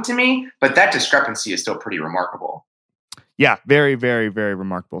shocking to me, but that discrepancy is still pretty remarkable. Yeah, very, very, very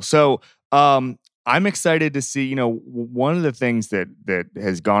remarkable. So I'm excited to see, one of the things that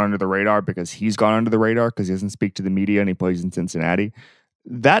has gone under the radar, because he's gone under the radar because he doesn't speak to the media and he plays in Cincinnati.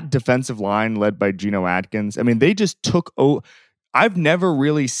 That defensive line led by Geno Atkins, I mean, they just took I've never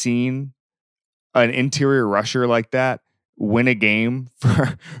really seen an interior rusher like that win a game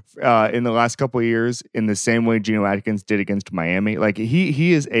for in the last couple of years in the same way Geno Atkins did against Miami. Like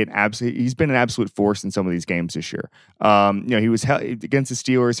he's been an absolute force in some of these games this year. He was against the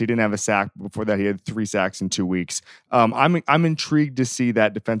Steelers. He didn't have a sack. Before that, he had 3 sacks in 2 weeks. I'm intrigued to see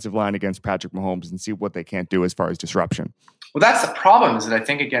that defensive line against Patrick Mahomes and see what they can't do as far as disruption. Well, that's the problem, is that I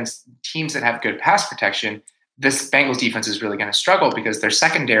think against teams that have good pass protection, this Bengals defense is really going to struggle because their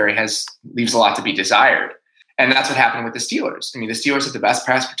secondary leaves a lot to be desired. And that's what happened with the Steelers. I mean, the Steelers had the best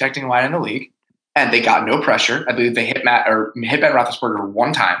pass protecting line in the league, and they got no pressure. I believe they hit Ben Roethlisberger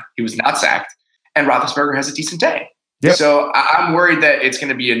 1 time. He was not sacked, and Roethlisberger has a decent day. Yep. So I'm worried that it's going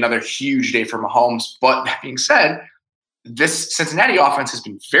to be another huge day for Mahomes. But that being said, this Cincinnati offense has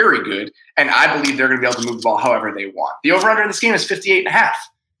been very good, and I believe they're going to be able to move the ball however they want. The over-under in this game is 58.5.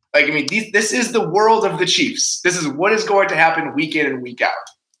 Like, I mean, this is the world of the Chiefs. This is what is going to happen week in and week out.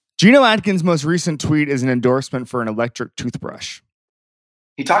 Geno Atkins' most recent tweet is an endorsement for an electric toothbrush.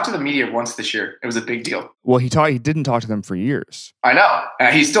 He talked to the media once this year. It was a big deal. Well, he didn't talk to them for years. I know.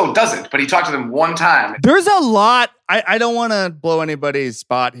 He still doesn't, but he talked to them one time. There's a lot. I don't want to blow anybody's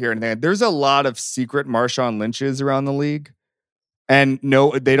spot here. There's a lot of secret Marshawn Lynches around the league. And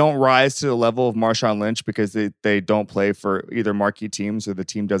no, they don't rise to the level of Marshawn Lynch because they don't play for either marquee teams or the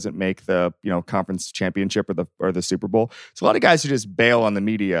team doesn't make the conference championship or the Super Bowl. So a lot of guys who just bail on the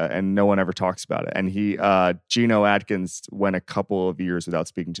media and no one ever talks about it. And Geno Atkins went a couple of years without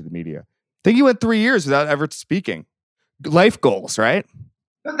speaking to the media. I think he went 3 years without ever speaking. Life goals, right?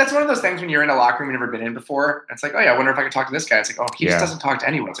 That's one of those things when you're in a locker room you've never been in before. It's like, oh yeah, I wonder if I could talk to this guy. It's like, oh, he just doesn't talk to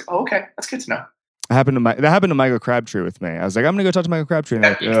anyone. It's like, oh, okay, that's good to know. That happened to Michael Crabtree with me. I was like, I'm going to go talk to Michael Crabtree. And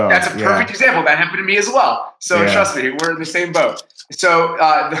that's a perfect example. That happened to me as well. So trust me, we're in the same boat. So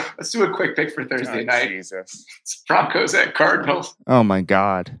let's do a quick pick for Thursday night. Jesus. It's Broncos at Cardinals. Oh, my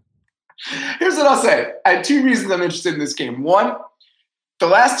God. Here's what I'll say. I had 2 reasons I'm interested in this game. One, the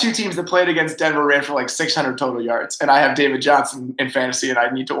last 2 teams that played against Denver ran for like 600 total yards, and I have David Johnson in fantasy, and I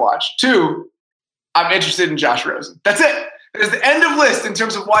need to watch. 2, I'm interested in Josh Rosen. That's it. It's the end of list in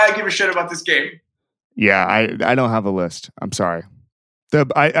terms of why I give a shit about this game. Yeah, I don't have a list. I'm sorry.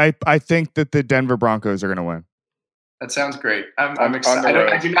 I think that the Denver Broncos are going to win. That sounds great. I'm excited.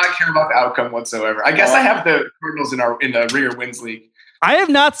 I do not care about the outcome whatsoever. I guess I have the Cardinals in the Rear Wins League. I have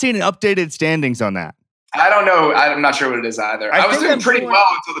not seen updated standings on that. I don't know. I'm not sure what it is either. I was doing pretty well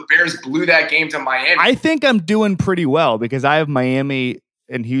until the Bears blew that game to Miami. I think I'm doing pretty well because I have Miami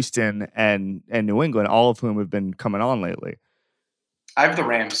and Houston and New England, all of whom have been coming on lately. I have the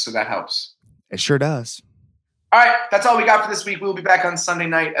Rams, so that helps. It sure does. All right, that's all we got for this week. We'll be back on Sunday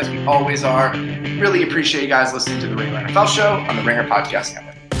night, as we always are. Really appreciate you guys listening to the Ringer NFL Show on the Ringer Podcast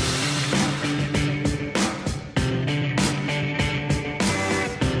Network.